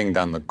kind of laying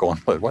down the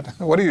gauntlet.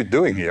 What are you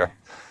doing here?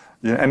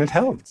 And it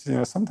helped.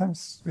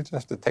 Sometimes we just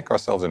have to take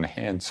ourselves in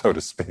hand, so to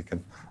speak,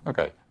 and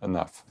okay,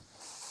 enough.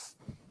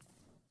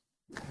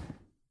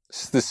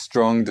 This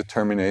strong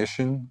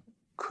determination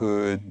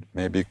could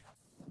maybe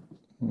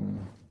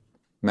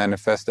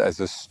manifest as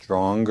a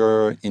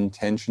stronger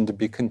intention to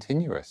be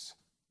continuous,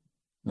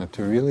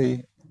 to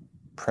really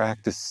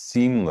practice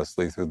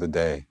seamlessly through the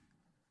day.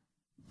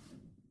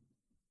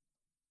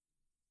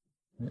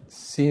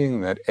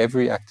 Seeing that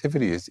every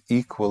activity is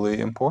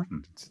equally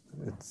important.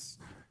 It's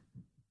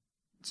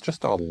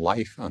just our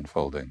life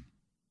unfolding.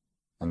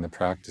 And the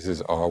practice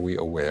is, are we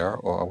aware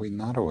or are we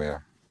not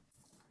aware?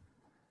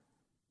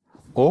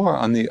 Or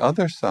on the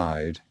other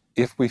side,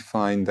 if we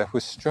find that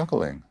we're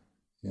struggling,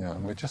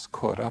 we're just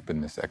caught up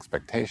in this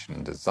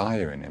expectation,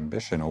 desire, and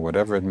ambition, or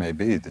whatever it may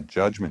be, the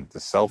judgment, the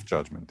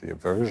self-judgment, the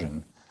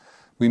aversion,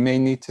 we may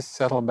need to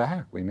settle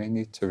back. We may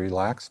need to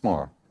relax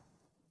more.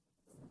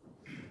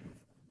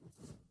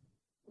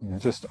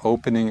 Just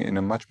opening in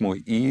a much more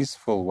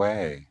easeful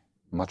way,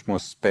 much more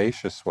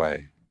spacious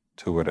way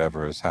to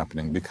whatever is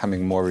happening,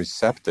 becoming more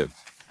receptive,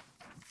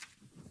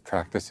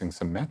 practicing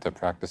some metta,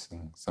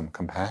 practicing some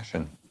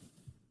compassion.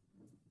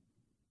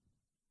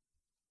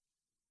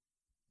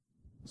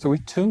 So we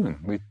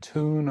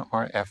tune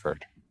our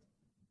effort.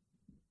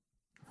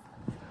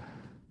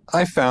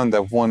 I found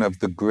that one of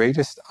the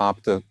greatest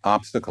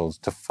obstacles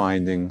to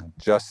finding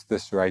just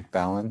this right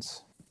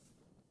balance,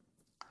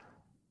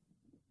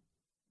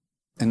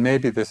 and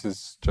maybe this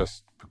is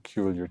just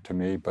peculiar to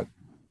me, but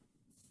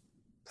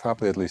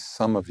probably at least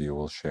some of you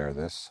will share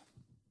this,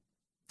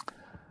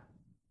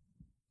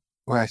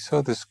 where I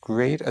saw this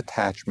great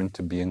attachment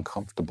to being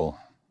comfortable.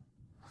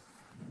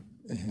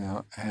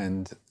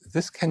 And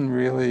this can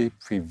really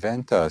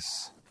prevent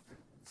us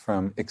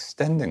from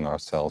extending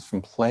ourselves,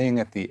 from playing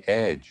at the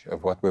edge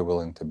of what we're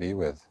willing to be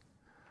with.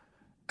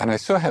 And I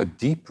saw how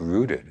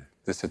deep-rooted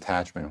this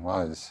attachment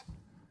was.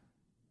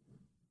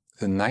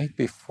 The night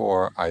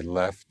before I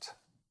left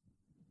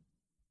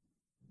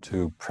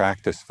to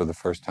practice for the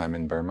first time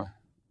in Burma,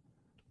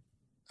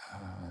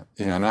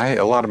 and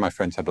a lot of my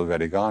friends had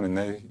already gone, and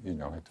they,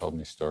 had told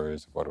me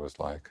stories of what it was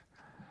like.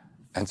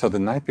 And so the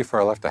night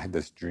before I left, I had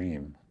this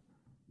dream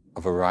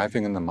of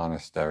arriving in the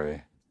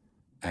monastery,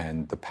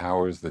 and the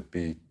powers that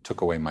be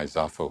took away my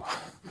zafu.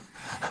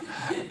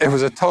 It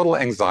was a total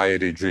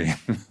anxiety dream.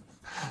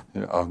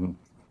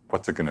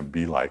 What's it going to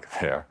be like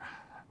there?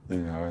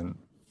 And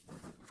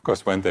of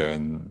course went there,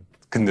 and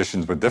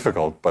conditions were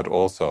difficult, but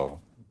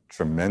also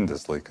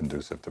tremendously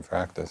conducive to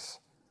practice.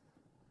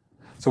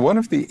 So one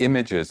of the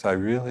images I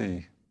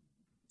really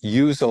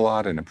use a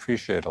lot and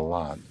appreciate a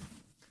lot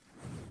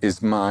is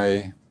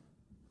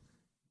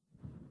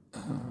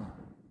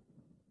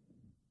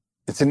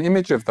it's an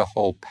image of the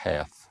whole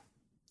path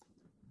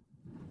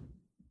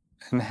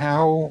and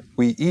how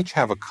we each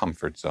have a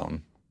comfort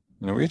zone.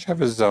 We each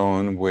have a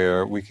zone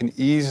where we can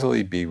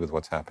easily be with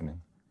what's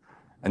happening.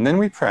 And then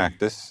we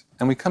practice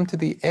and we come to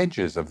the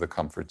edges of the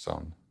comfort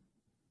zone,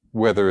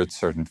 whether it's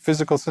certain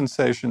physical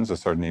sensations or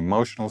certain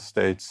emotional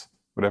states,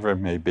 whatever it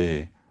may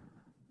be,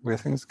 where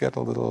things get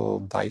a little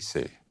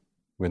dicey.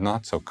 We're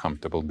not so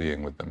comfortable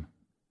being with them.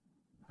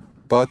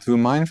 But through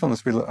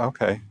mindfulness,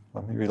 okay,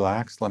 let me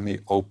relax, let me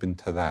open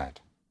to that.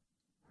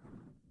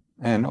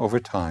 And over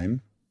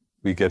time,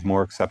 we get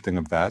more accepting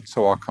of that,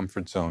 so our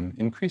comfort zone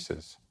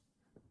increases.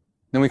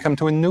 Then we come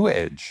to a new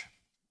edge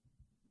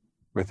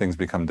where things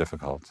become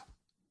difficult.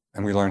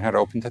 And we learn how to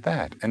open to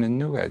that, and a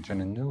new edge,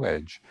 and a new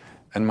edge.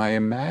 And my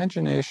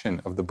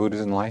imagination of the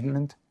Buddha's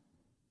enlightenment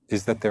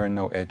is that there are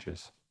no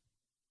edges.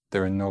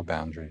 There are no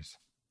boundaries.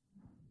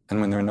 And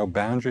when there are no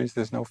boundaries,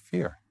 there's no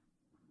fear.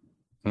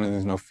 And when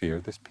there's no fear,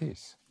 there's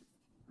peace.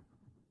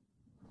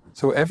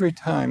 So every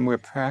time we're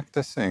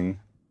practicing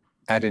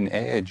at an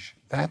edge,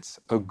 that's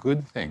a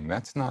good thing.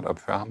 That's not a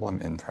problem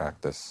in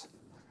practice.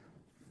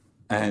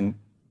 And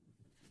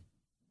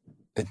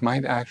it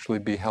might actually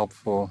be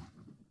helpful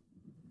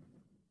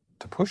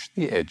to push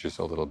the edges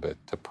a little bit,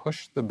 to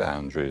push the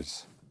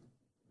boundaries.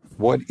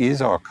 What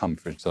is our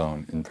comfort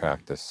zone in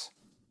practice?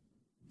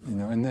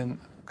 And then,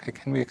 okay,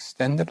 can we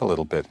extend it a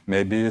little bit?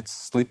 Maybe it's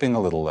sleeping a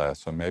little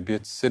less, or maybe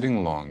it's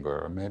sitting longer,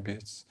 or maybe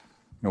it's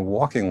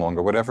walking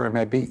longer, whatever it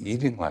may be,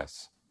 eating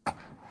less.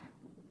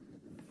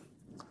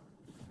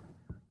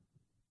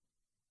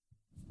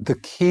 The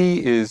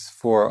key is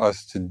for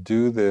us to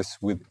do this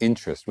with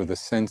interest, with a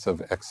sense of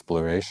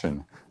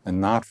exploration, and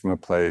not from a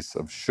place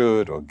of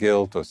should or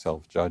guilt or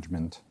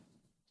self-judgment.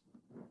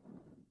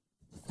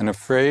 And a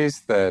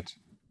phrase that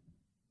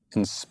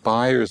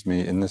inspires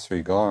me in this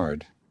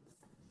regard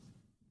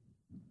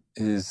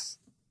is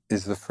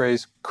the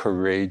phrase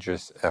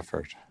courageous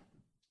effort,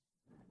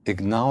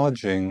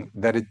 acknowledging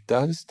that it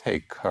does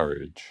take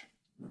courage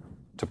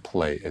to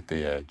play at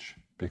the edge,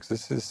 because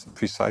this is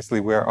precisely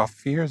where our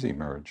fears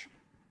emerge.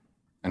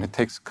 And it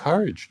takes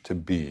courage to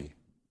be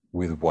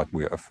with what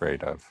we're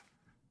afraid of.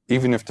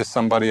 Even if to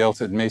somebody else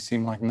it may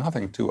seem like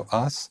nothing, to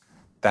us,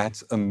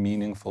 that's a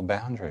meaningful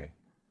boundary.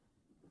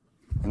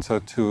 And so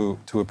to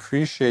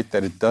appreciate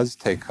that it does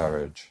take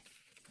courage.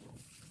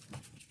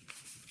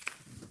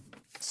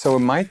 So it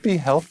might be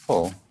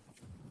helpful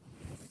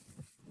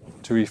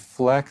to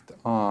reflect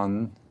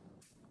on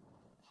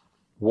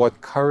what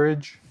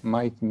courage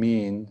might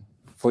mean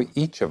for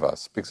each of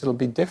us, because it'll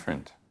be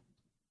different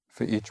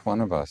for each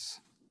one of us.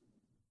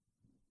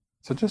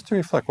 So just to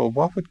reflect, well,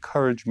 what would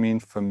courage mean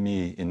for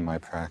me in my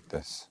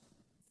practice?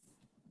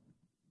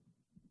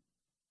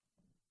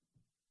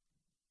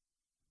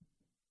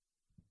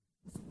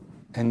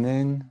 And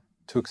then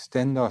to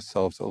extend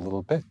ourselves a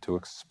little bit, to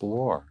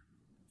explore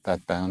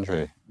that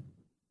boundary.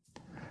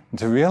 And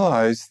to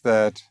realize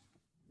that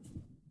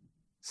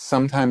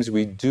sometimes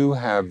we do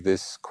have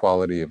this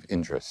quality of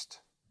interest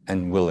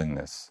and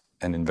willingness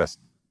and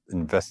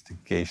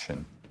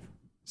investigation.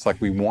 It's like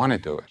we want to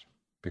do it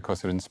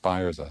because it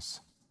inspires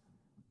us.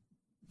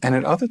 And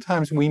at other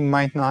times, we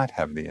might not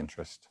have the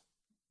interest.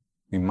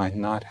 We might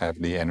not have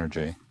the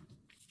energy.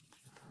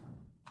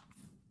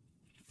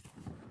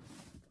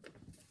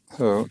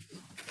 So,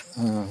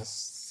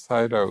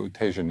 Sayadaw U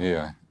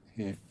Tejaniya,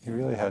 he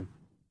really had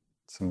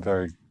some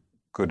very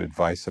good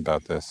advice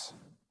about this.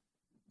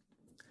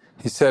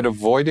 He said,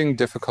 avoiding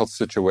difficult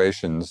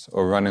situations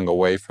or running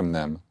away from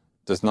them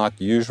does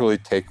not usually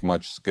take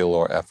much skill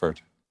or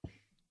effort.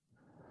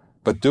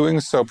 But doing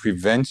so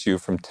prevents you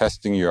from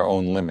testing your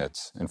own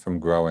limits and from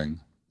growing.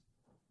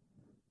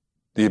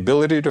 The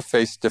ability to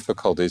face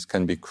difficulties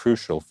can be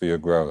crucial for your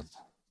growth.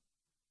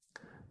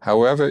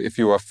 However, if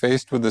you are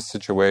faced with a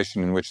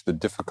situation in which the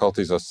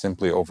difficulties are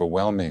simply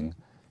overwhelming,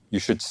 you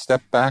should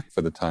step back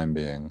for the time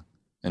being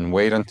and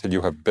wait until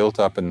you have built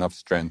up enough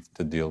strength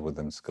to deal with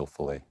them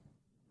skillfully.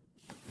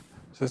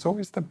 So there's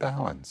always the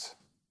balance.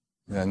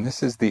 And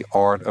this is the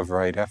art of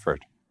right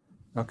effort.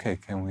 Okay,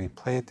 can we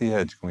play at the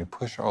edge? Can we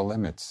push our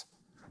limits?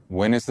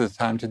 When is the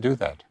time to do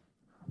that?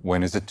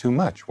 When is it too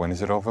much? When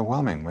is it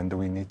overwhelming? When do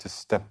we need to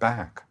step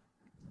back?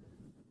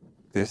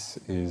 This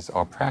is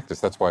our practice.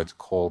 That's why it's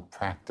called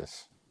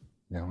practice.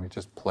 We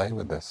just play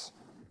with this.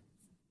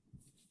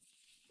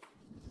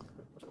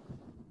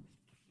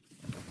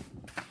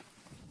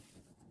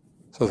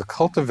 So the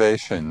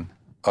cultivation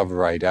of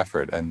right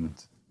effort and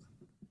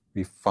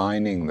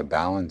refining the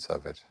balance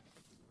of it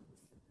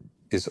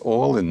is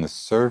all in the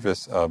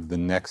service of the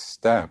next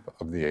step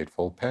of the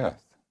Eightfold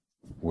Path,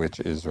 which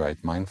is right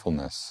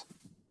mindfulness.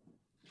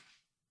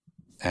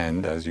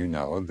 And as you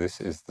know,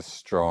 this is the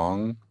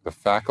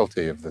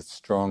faculty of the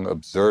strong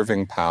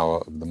observing power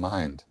of the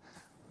mind,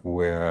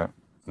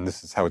 and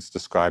this is how it's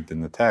described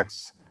in the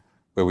text,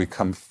 where we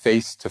come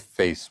face to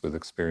face with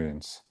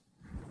experience.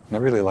 And I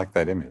really like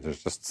that image.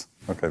 It's just,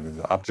 okay,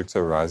 the objects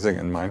are arising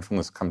and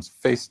mindfulness comes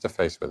face to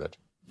face with it.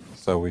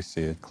 So we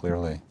see it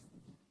clearly.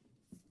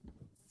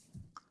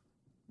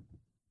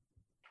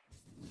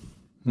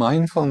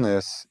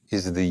 Mindfulness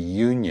is the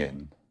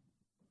union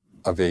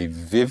of a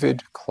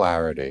vivid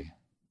clarity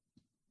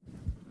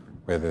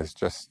where there's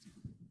just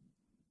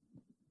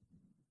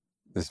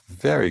this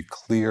very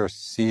clear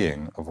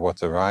seeing of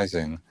what's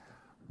arising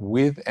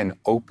with an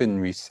open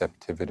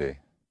receptivity.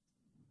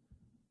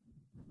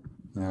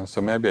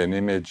 So maybe an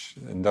image,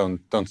 and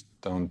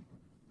don't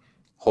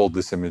hold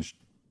this image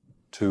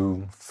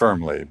too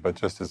firmly, but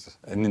just as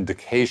an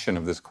indication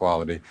of this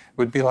quality, it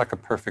would be like a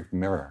perfect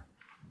mirror,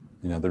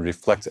 that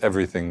reflects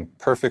everything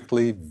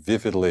perfectly,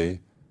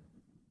 vividly,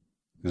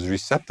 is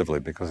receptively,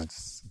 because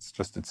it's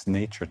just its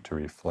nature to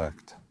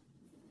reflect.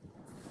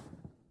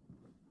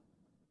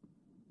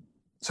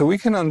 So we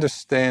can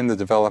understand the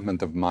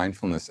development of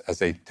mindfulness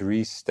as a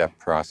 3-step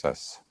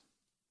process.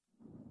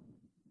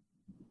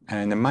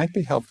 And it might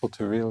be helpful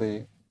to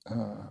really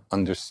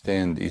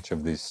understand each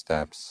of these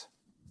steps.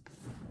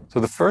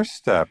 So the first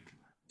step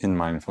in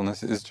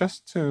mindfulness is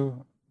just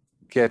to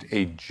get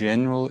a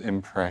general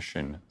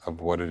impression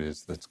of what it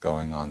is that's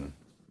going on.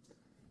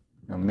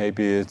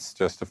 Maybe it's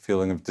just a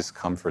feeling of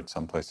discomfort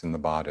someplace in the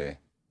body.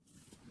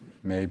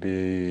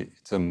 Maybe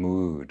it's a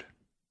mood,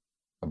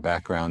 a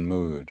background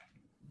mood.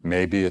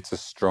 Maybe it's a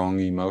strong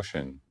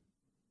emotion.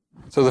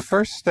 So the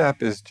first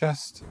step is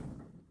just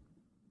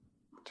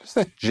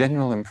that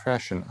general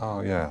impression, oh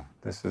yeah,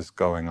 this is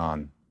going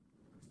on.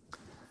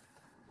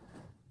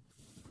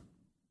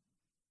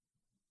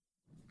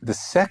 The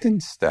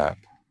second step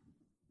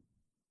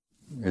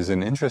is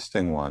an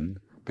interesting one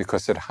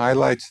because it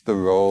highlights the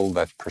role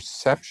that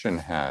perception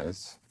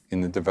has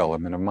in the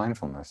development of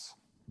mindfulness.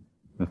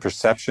 And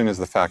perception is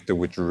the factor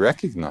which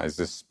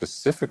recognizes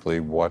specifically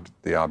what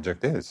the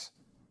object is.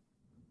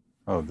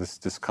 Oh, this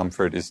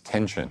discomfort is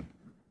tension,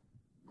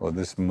 or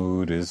this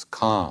mood is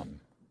calm,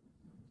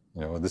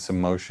 this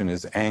emotion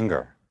is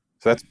anger.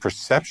 So that's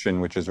perception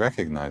which is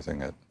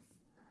recognizing it.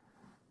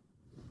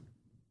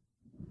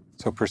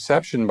 So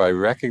perception, by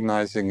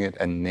recognizing it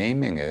and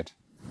naming it,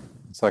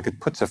 it's like it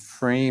puts a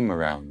frame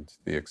around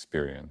the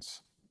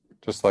experience.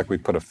 Just like we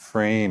put a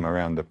frame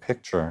around a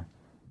picture,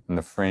 and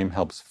the frame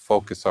helps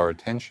focus our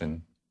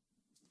attention.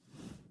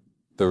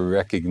 The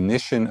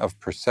recognition of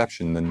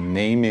perception, the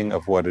naming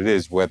of what it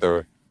is,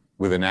 whether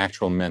with an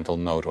actual mental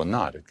note or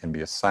not, it can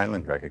be a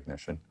silent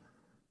recognition,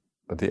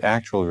 but the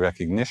actual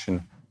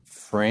recognition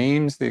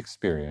frames the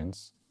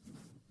experience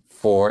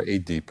for a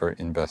deeper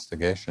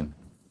investigation.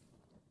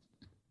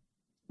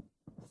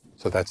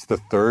 So that's the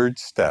third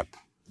step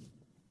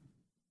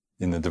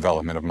in the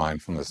development of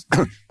mindfulness.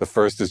 The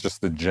first is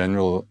just the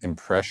general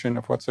impression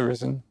of what's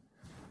arisen.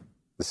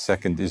 The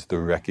second is the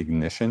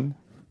recognition,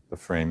 the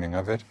framing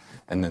of it.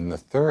 And then the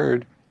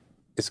third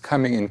is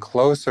coming in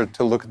closer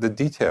to look at the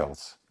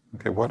details.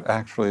 Okay, what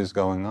actually is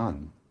going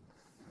on?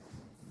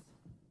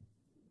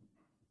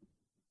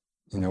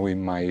 We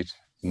might,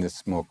 in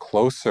this more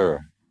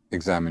closer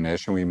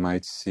examination, we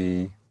might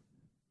see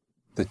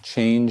the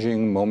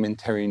changing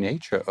momentary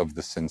nature of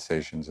the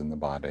sensations in the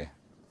body.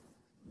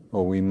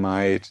 Or we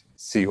might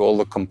see all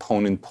the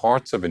component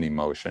parts of an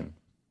emotion.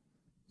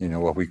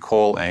 What we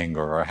call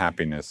anger or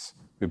happiness.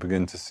 We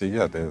begin to see,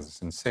 there's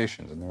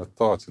sensations, and there are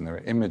thoughts, and there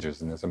are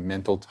images, and there's a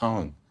mental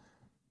tone.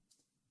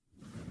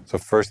 So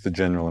first the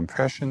general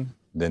impression,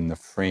 then the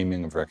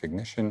framing of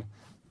recognition,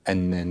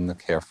 and then the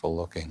careful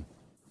looking.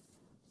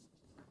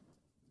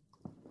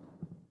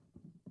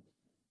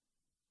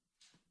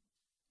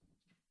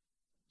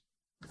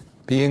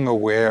 Being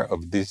aware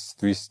of this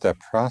 3-step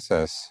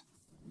process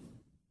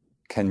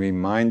can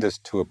remind us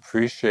to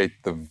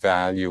appreciate the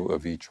value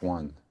of each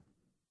one,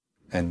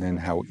 and then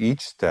how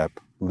each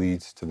step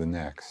leads to the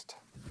next.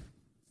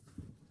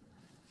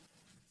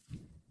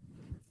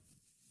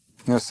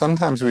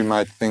 Sometimes we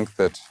might think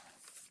that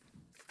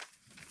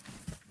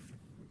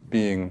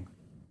being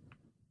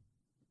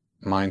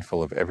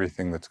mindful of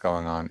everything that's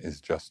going on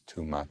is just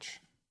too much.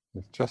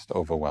 It's just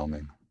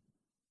overwhelming.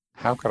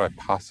 How could I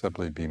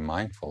possibly be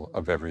mindful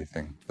of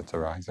everything that's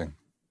arising?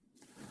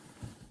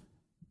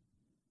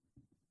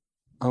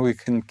 We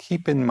can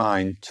keep in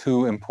mind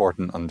 2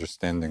 important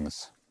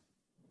understandings.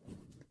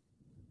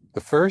 The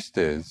first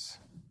is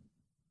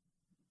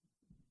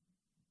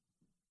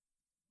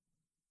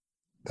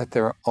that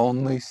there are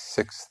only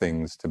 6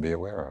 things to be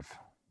aware of.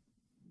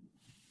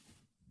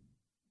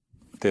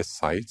 There's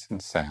sights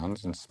and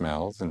sounds and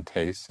smells and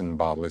tastes and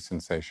bodily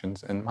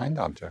sensations and mind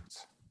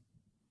objects.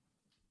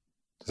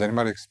 Does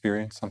anybody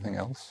experience something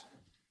else?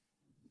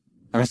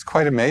 It's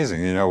quite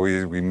amazing.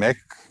 We make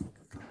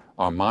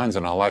our minds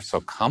and our lives so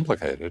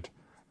complicated,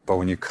 but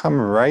when you come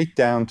right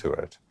down to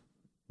it,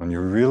 when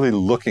you're really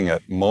looking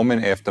at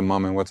moment after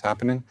moment what's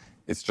happening,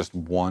 it's just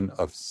one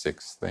of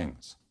 6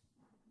 things.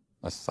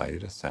 A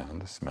sight, a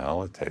sound, a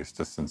smell, a taste,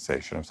 a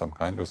sensation of some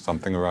kind, or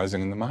something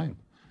arising in the mind.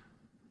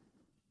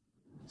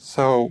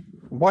 So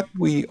what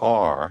we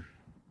are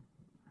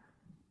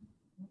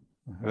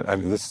I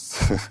mean,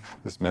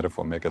 this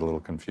metaphor may get a little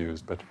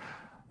confused, but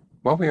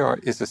what we are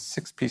is a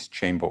 6-piece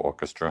chamber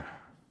orchestra.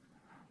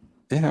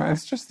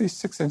 It's just these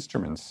 6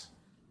 instruments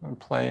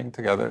playing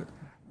together.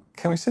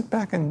 Can we sit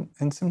back and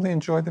simply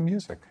enjoy the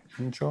music?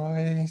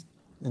 Enjoy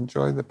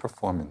the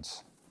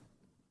performance.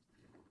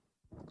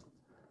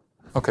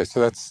 Okay, so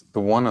that's the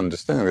one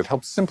understanding that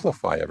helps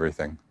simplify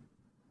everything.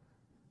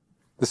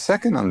 The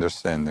second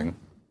understanding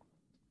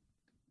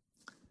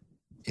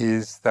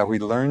is that we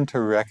learn to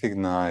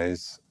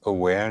recognize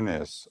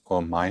awareness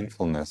or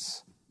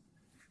mindfulness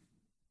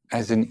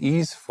as an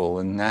easeful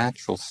and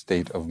natural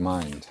state of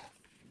mind.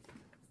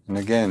 And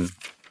again,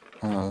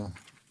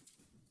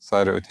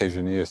 Sayadaw U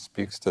Tejaniya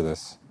speaks to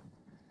this.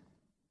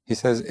 He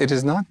says, it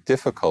is not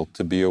difficult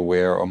to be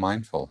aware or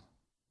mindful.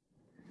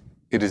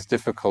 It is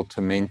difficult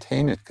to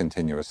maintain it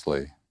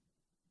continuously.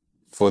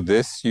 For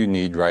this, you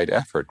need right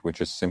effort, which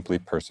is simply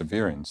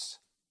perseverance.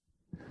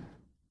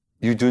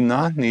 You do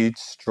not need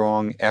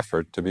strong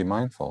effort to be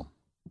mindful.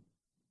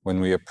 When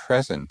we are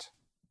present,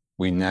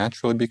 we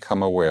naturally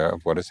become aware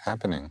of what is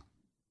happening.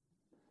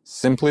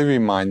 Simply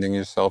reminding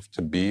yourself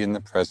to be in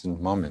the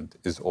present moment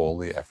is all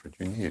the effort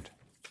you need.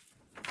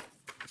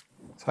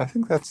 So I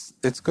think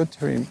it's good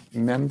to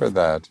remember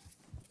that,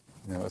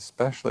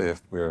 especially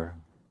if we're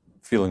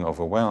feeling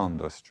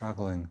overwhelmed or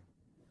struggling.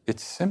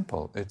 It's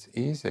simple, it's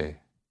easy.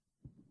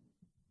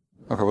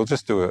 Okay, we'll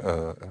just do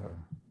a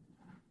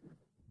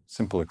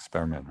simple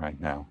experiment right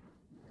now.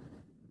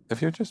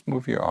 If you just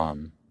move your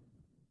arm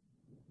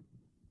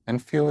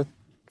and feel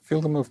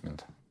the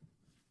movement.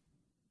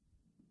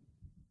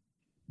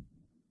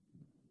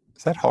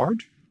 Is that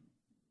hard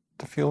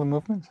to feel the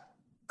movement?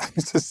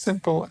 It's as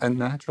simple and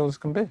natural as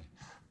can be.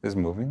 It's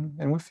moving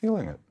and we're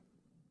feeling it.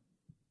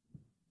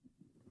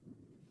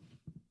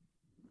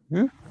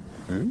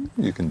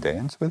 You can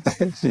dance with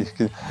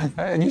it,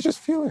 and you're just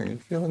feeling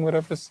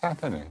whatever's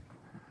happening.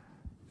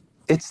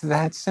 It's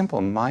that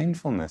simple.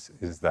 Mindfulness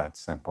is that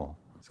simple.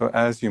 So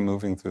as you're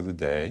moving through the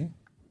day,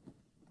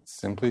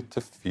 simply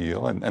to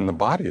feel, and the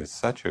body is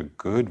such a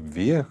good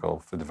vehicle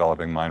for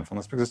developing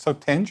mindfulness because it's so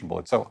tangible,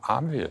 it's so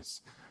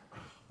obvious.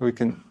 We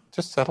can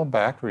just settle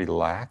back,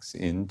 relax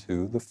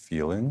into the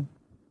feeling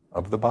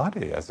of the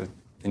body as it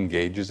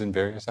engages in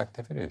various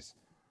activities.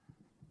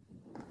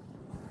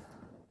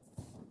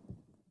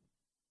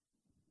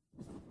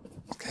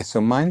 Okay,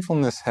 so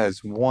mindfulness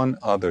has one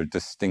other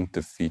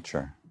distinctive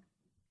feature,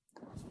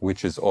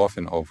 which is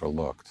often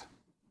overlooked.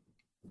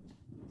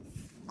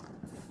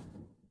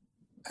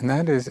 And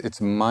that is,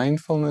 it's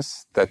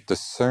mindfulness that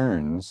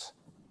discerns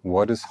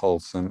what is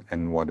wholesome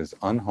and what is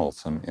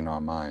unwholesome in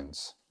our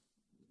minds.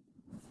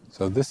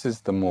 So this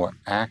is the more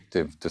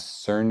active,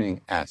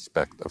 discerning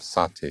aspect of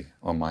sati,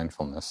 or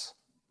mindfulness.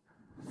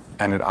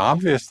 And it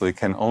obviously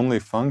can only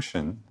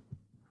function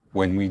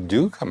when we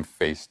do come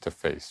face to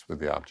face with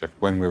the object,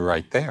 when we're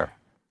right there.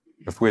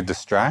 If we're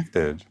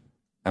distracted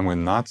and we're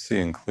not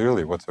seeing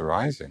clearly what's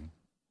arising,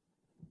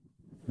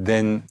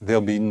 then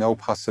there'll be no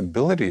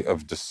possibility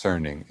of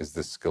discerning, is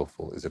this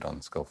skillful, is it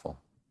unskillful?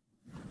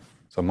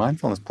 So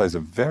mindfulness plays a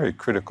very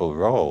critical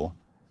role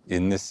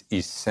in this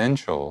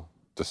essential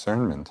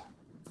discernment.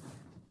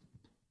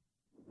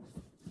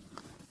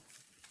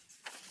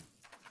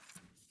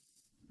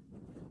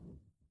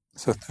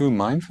 So through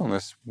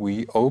mindfulness,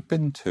 we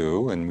open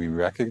to and we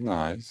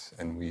recognize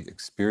and we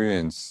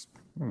experience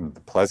the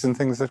pleasant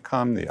things that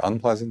come, the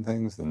unpleasant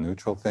things, the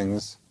neutral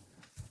things.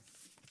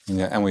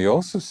 And we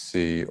also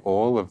see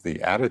all of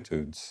the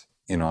attitudes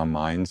in our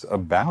minds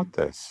about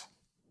this.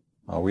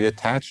 Are we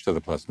attached to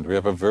the pleasant? Do we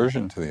have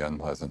aversion to the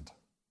unpleasant?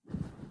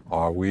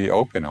 Are we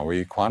open? Are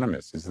we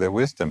equanimous? Is there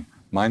wisdom?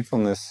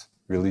 Mindfulness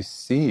really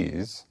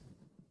sees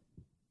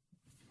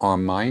our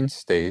mind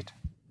state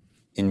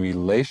in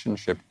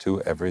relationship to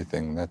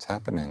everything that's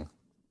happening.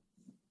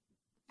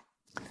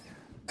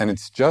 And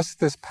it's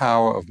just this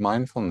power of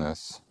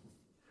mindfulness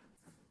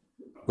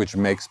which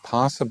makes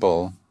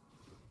possible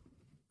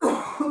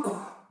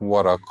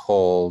what are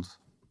called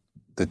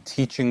the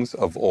teachings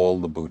of all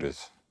the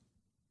Buddhas.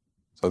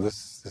 So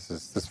this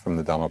is from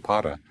the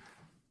Dhammapada.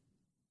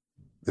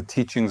 The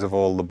teachings of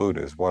all the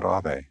Buddhas, what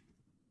are they?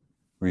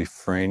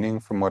 Refraining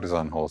from what is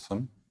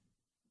unwholesome,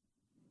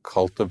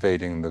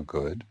 cultivating the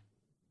good,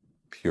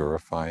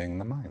 purifying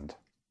the mind.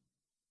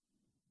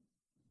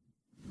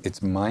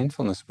 It's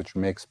mindfulness which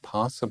makes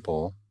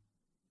possible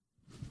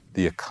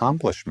the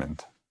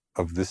accomplishment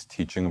of this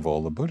teaching of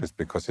all the Buddhas,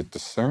 because it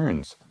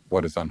discerns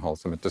what is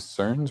unwholesome, it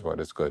discerns what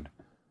is good.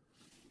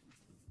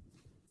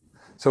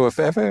 So if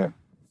ever,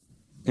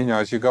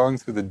 as you're going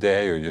through the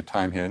day or your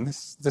time here, and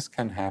this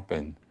can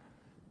happen,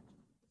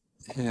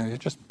 you're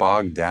just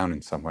bogged down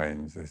in some way,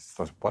 and you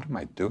thought, what am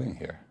I doing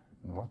here?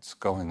 What's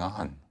going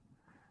on?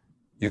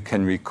 You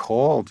can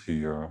recall to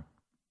your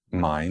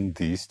mind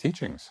these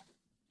teachings.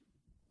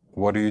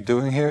 What are you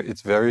doing here?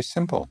 It's very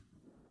simple.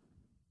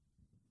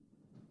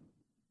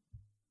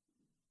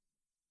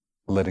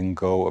 Letting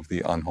go of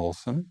the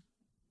unwholesome,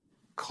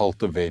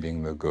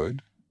 cultivating the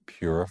good,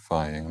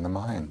 purifying the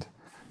mind.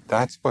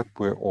 That's what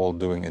we're all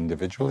doing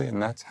individually,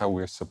 and that's how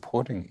we're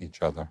supporting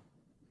each other.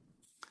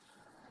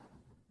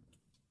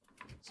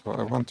 So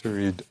I want to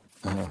read,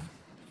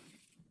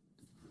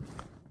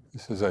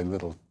 this is a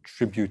little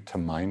tribute to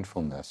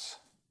mindfulness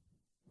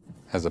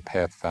as a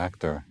path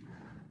factor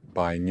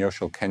by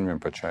Nyoshul Khen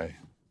Rinpoche,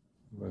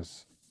 who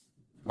was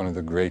one of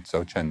the great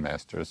Dzogchen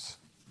masters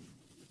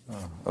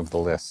of the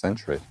last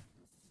century.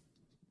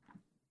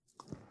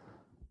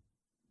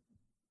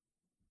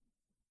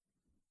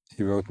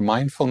 He wrote,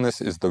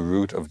 "Mindfulness is the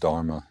root of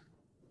Dharma.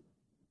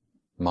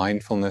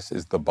 Mindfulness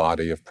is the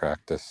body of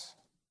practice.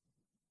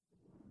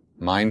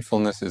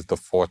 Mindfulness is the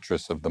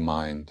fortress of the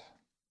mind.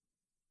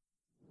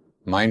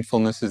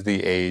 Mindfulness is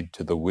the aid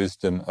to the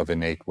wisdom of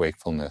innate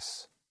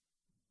wakefulness.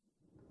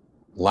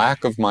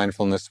 Lack of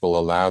mindfulness will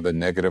allow the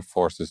negative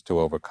forces to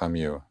overcome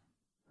you.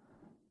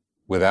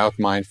 Without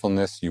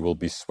mindfulness, you will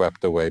be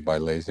swept away by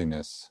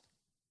laziness.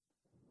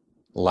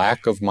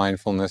 Lack of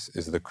mindfulness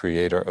is the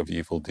creator of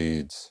evil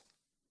deeds.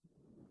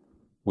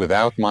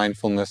 Without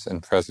mindfulness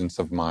and presence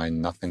of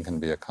mind, nothing can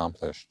be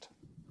accomplished.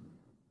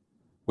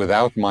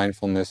 Without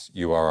mindfulness,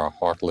 you are a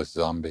heartless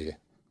zombie,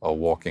 a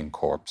walking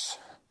corpse.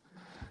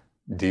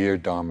 Dear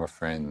Dharma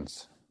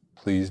friends,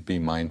 please be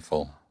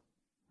mindful.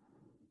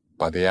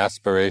 By the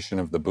aspiration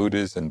of the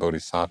Buddhas and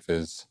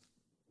Bodhisattvas,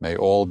 may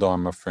all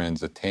Dharma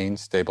friends attain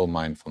stable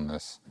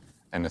mindfulness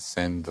and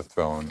ascend the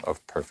throne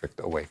of perfect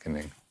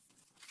awakening."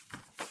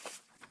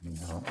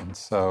 And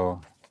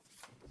so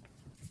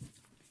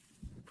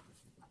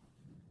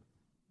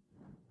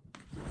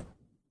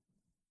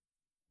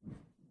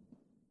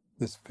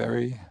this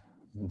very,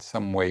 in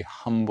some way,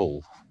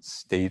 humble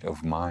state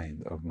of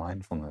mind, of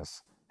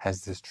mindfulness,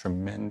 has this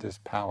tremendous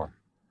power.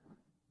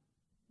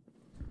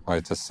 Why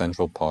it's a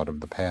central part of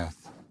the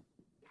path.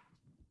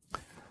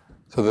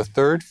 So the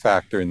third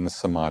factor in the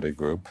samadhi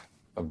group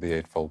of the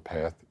Eightfold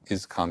Path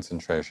is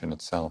concentration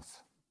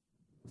itself.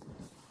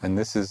 And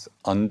this is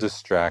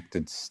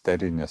undistracted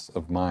steadiness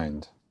of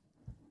mind.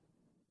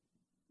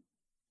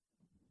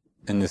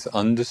 And this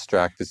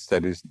undistracted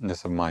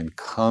steadiness of mind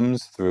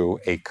comes through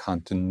a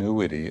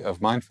continuity of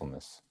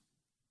mindfulness.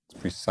 It's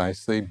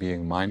precisely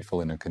being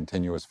mindful in a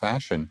continuous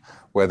fashion,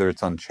 whether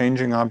it's on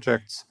changing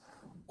objects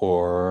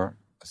or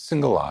a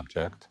single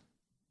object.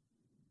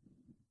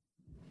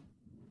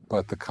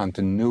 But the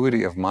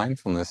continuity of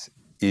mindfulness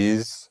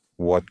is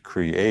what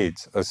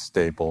creates a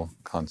stable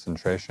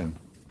concentration.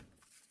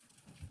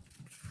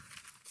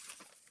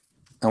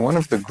 And one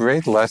of the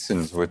great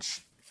lessons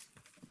which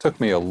took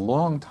me a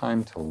long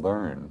time to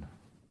learn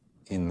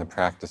in the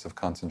practice of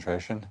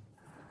concentration,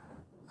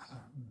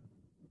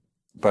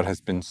 but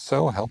has been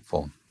so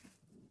helpful,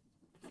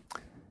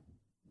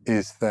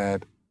 is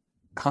that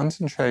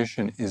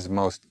concentration is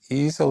most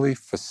easily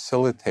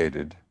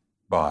facilitated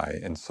by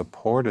and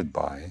supported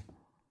by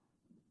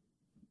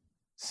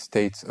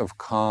states of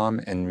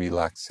calm and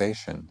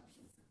relaxation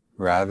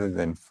rather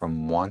than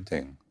from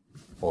wanting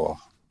or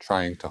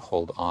trying to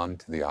hold on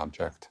to the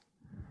object.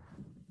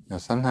 You know,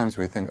 sometimes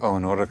we think,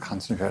 in order to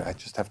concentrate, I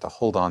just have to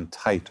hold on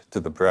tight to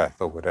the breath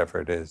or whatever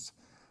it is.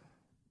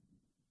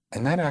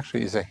 And that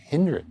actually is a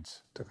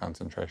hindrance to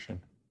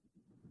concentration.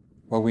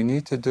 What we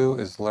need to do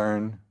is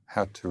learn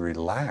how to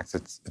relax.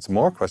 It's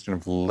more a question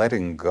of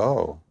letting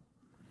go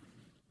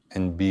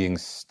and being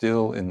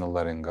still in the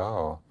letting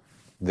go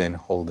than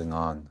holding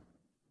on.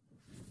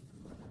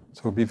 So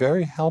it would be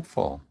very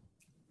helpful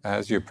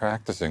as you're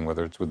practicing,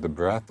 whether it's with the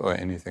breath or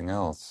anything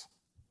else,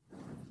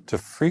 to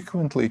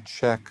frequently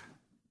check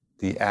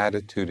the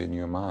attitude in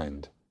your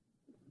mind.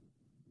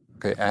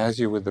 Okay, as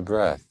you're with the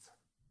breath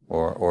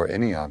or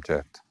any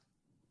object,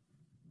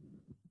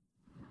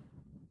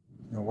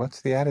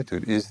 what's the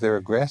attitude? Is there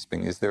a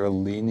grasping? Is there a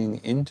leaning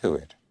into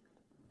it?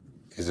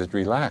 Is it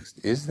relaxed?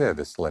 Is there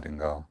this letting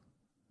go?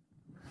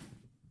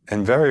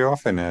 And very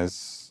often,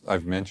 as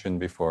I've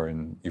mentioned before,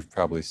 and you've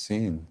probably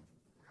seen,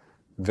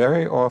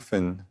 very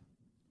often,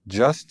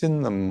 just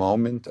in the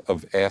moment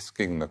of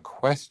asking the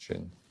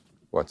question,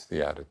 what's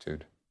the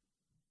attitude?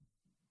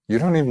 You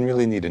don't even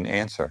really need an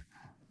answer.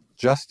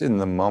 Just in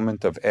the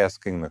moment of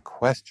asking the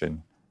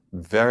question,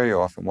 very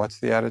often, what's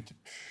the attitude?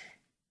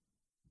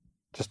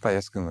 Just by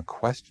asking the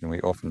question,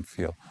 we often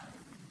feel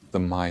the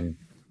mind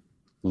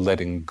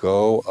letting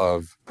go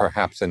of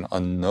perhaps an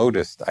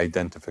unnoticed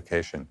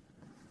identification,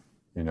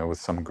 with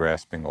some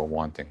grasping or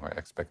wanting or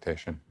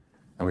expectation.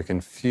 And we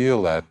can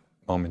feel that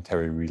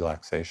momentary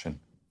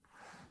relaxation.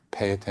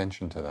 Pay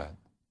attention to that,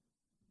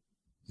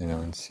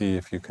 and see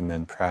if you can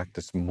then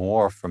practice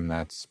more from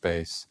that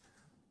space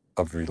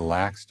of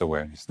relaxed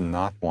awareness,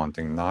 not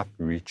wanting, not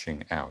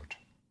reaching out,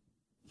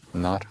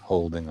 not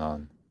holding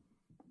on.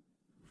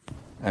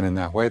 And in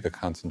that way, the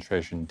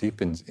concentration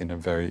deepens in a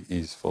very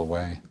easeful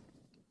way.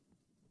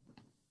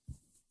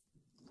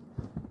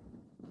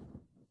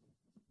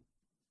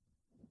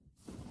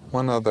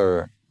 One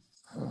other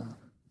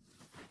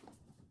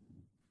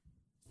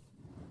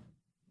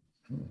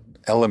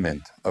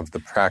element of the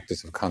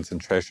practice of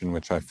concentration,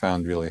 which I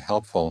found really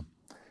helpful,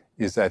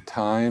 is at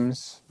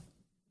times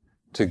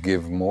to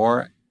give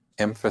more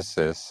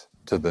emphasis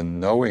to the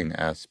knowing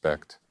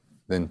aspect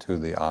than to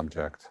the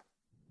object.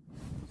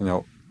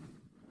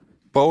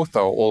 Both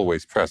are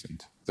always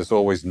present. There's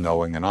always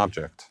knowing an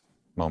object,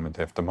 moment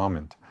after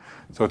moment.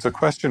 So it's a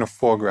question of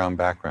foreground,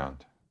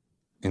 background.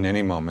 In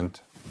any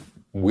moment,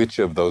 which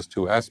of those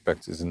two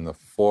aspects is in the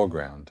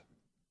foreground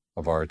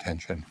of our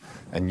attention?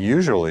 And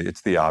usually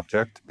it's the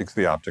object, because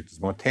the object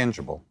is more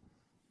tangible.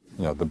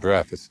 The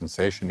breath, a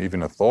sensation,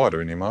 even a thought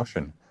or an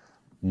emotion,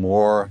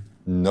 more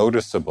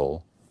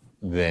noticeable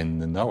than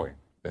the knowing,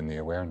 than the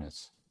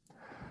awareness.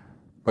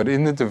 But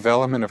in the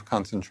development of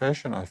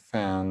concentration, I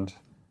found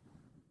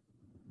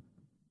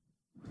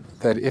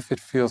that if it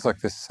feels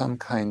like there's some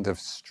kind of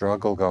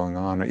struggle going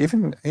on, or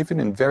even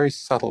in very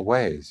subtle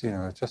ways,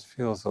 it just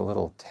feels a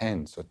little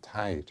tense or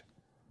tight,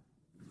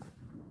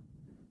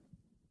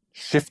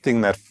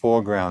 shifting that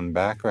foreground,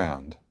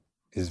 background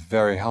is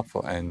very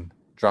helpful, and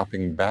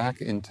dropping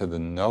back into the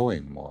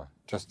knowing more,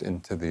 just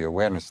into the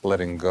awareness,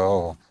 letting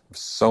go of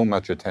so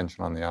much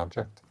attention on the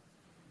object,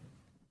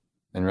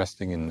 and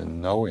resting in the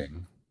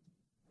knowing,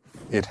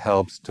 it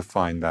helps to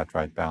find that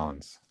right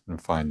balance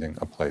and finding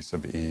a place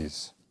of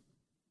ease.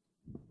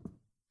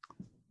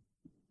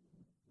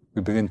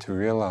 We begin to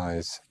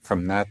realize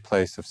from that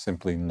place of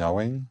simply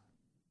knowing,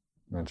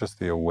 just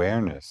the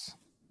awareness,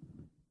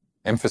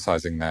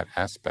 emphasizing that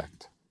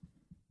aspect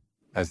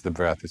as the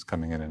breath is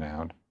coming in and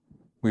out,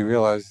 we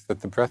realize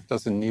that the breath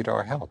doesn't need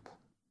our help.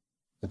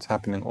 It's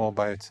happening all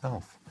by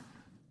itself.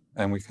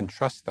 And we can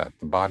trust that.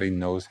 The body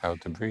knows how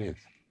to breathe.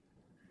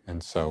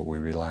 And so we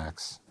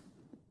relax.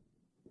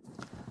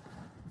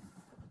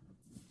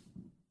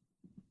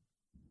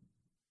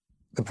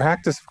 The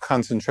practice of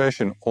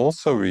concentration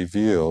also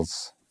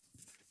reveals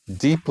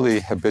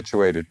deeply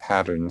habituated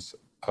patterns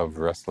of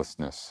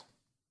restlessness.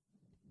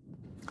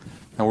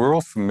 Now, we're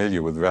all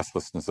familiar with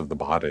restlessness of the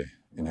body.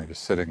 You're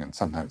sitting and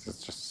sometimes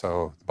it's just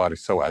the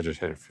body's so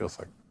agitated, it feels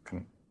like it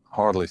can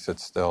hardly sit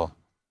still.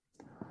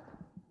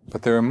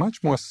 But there are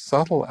much more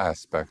subtle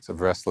aspects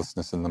of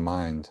restlessness in the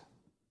mind.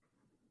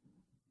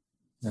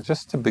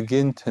 Just to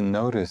begin to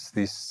notice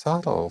these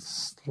subtle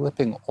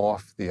slipping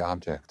off the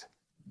object,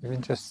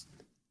 even just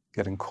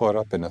getting caught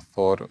up in a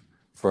thought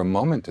for a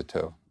moment or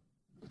two.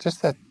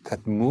 Just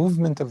that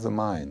movement of the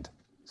mind,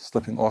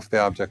 slipping off the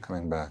object,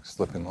 coming back,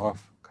 slipping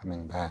off,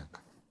 coming back.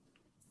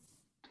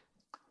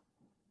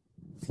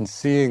 In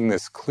seeing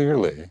this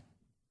clearly,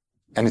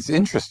 and it's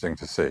interesting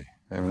to see,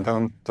 and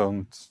don't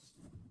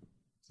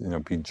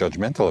be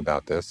judgmental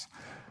about this,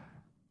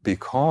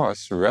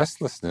 because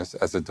restlessness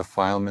as a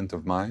defilement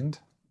of mind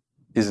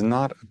is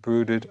not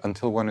uprooted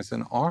until one is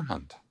an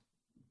arhat.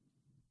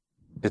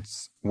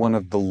 It's one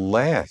of the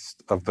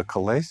last of the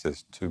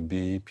kilesas to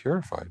be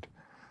purified.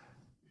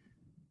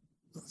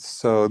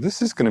 So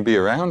this is going to be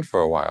around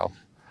for a while.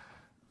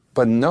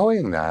 But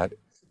knowing that,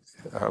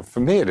 for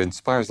me, it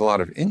inspires a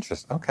lot of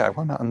interest. Okay, I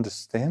want to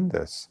understand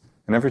this.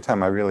 And every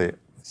time I really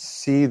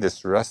see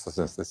this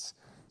restlessness, this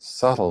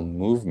subtle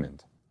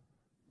movement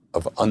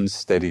of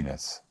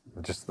unsteadiness,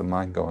 just the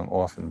mind going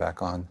off and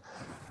back on,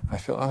 I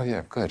feel, oh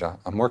yeah, good.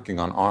 I'm working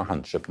on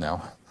arhatship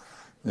now.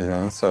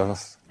 So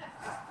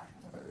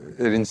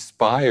it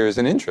inspires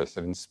an interest.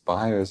 It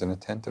inspires an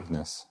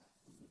attentiveness.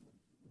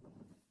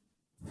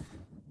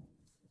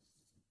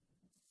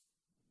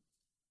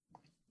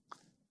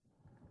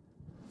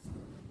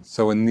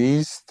 So when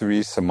these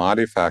three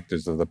samadhi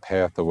factors of the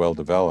path are well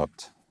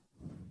developed,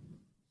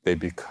 they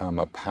become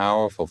a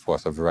powerful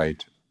force of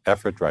right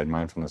effort, right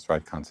mindfulness,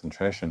 right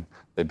concentration.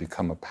 They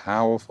become a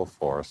powerful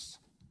force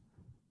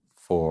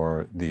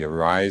for the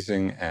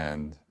arising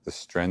and the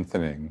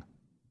strengthening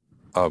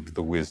of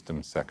the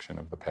wisdom section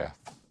of the path,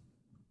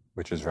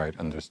 which is right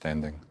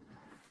understanding.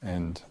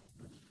 And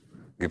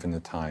given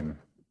the time,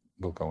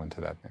 we'll go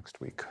into that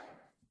next week.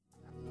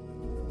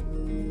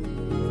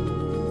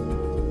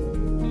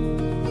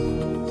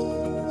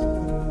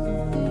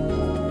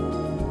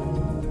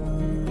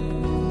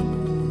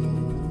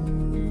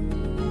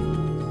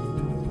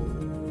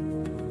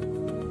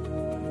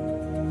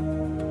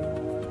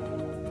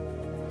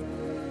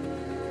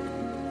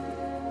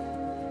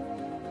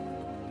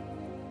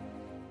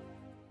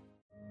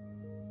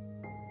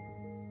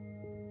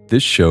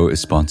 This show is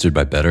sponsored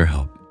by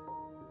BetterHelp.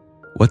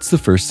 What's the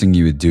first thing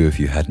you would do if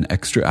you had an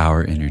extra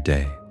hour in your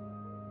day?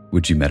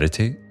 Would you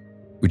meditate?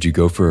 Would you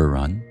go for a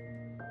run?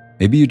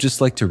 Maybe you'd just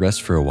like to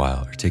rest for a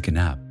while or take a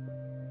nap.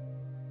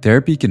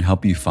 Therapy can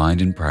help you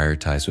find and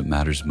prioritize what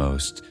matters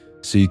most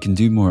so you can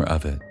do more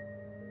of it.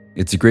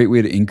 It's a great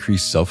way to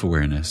increase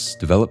self-awareness,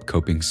 develop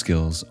coping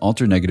skills,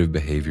 alter negative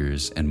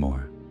behaviors, and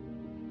more.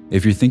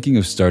 If you're thinking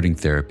of starting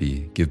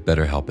therapy, give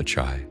BetterHelp a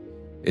try.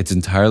 It's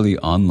entirely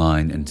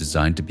online and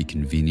designed to be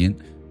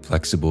convenient,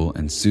 flexible,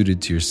 and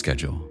suited to your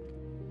schedule.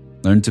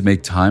 Learn to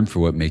make time for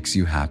what makes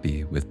you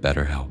happy with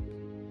BetterHelp.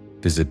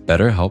 Visit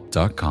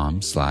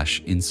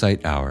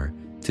betterhelp.com/insighthour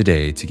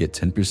today to get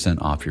 10%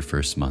 off your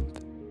first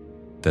month.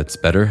 That's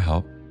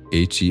BetterHelp,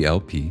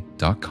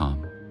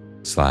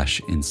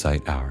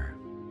 HELP.com/insighthour.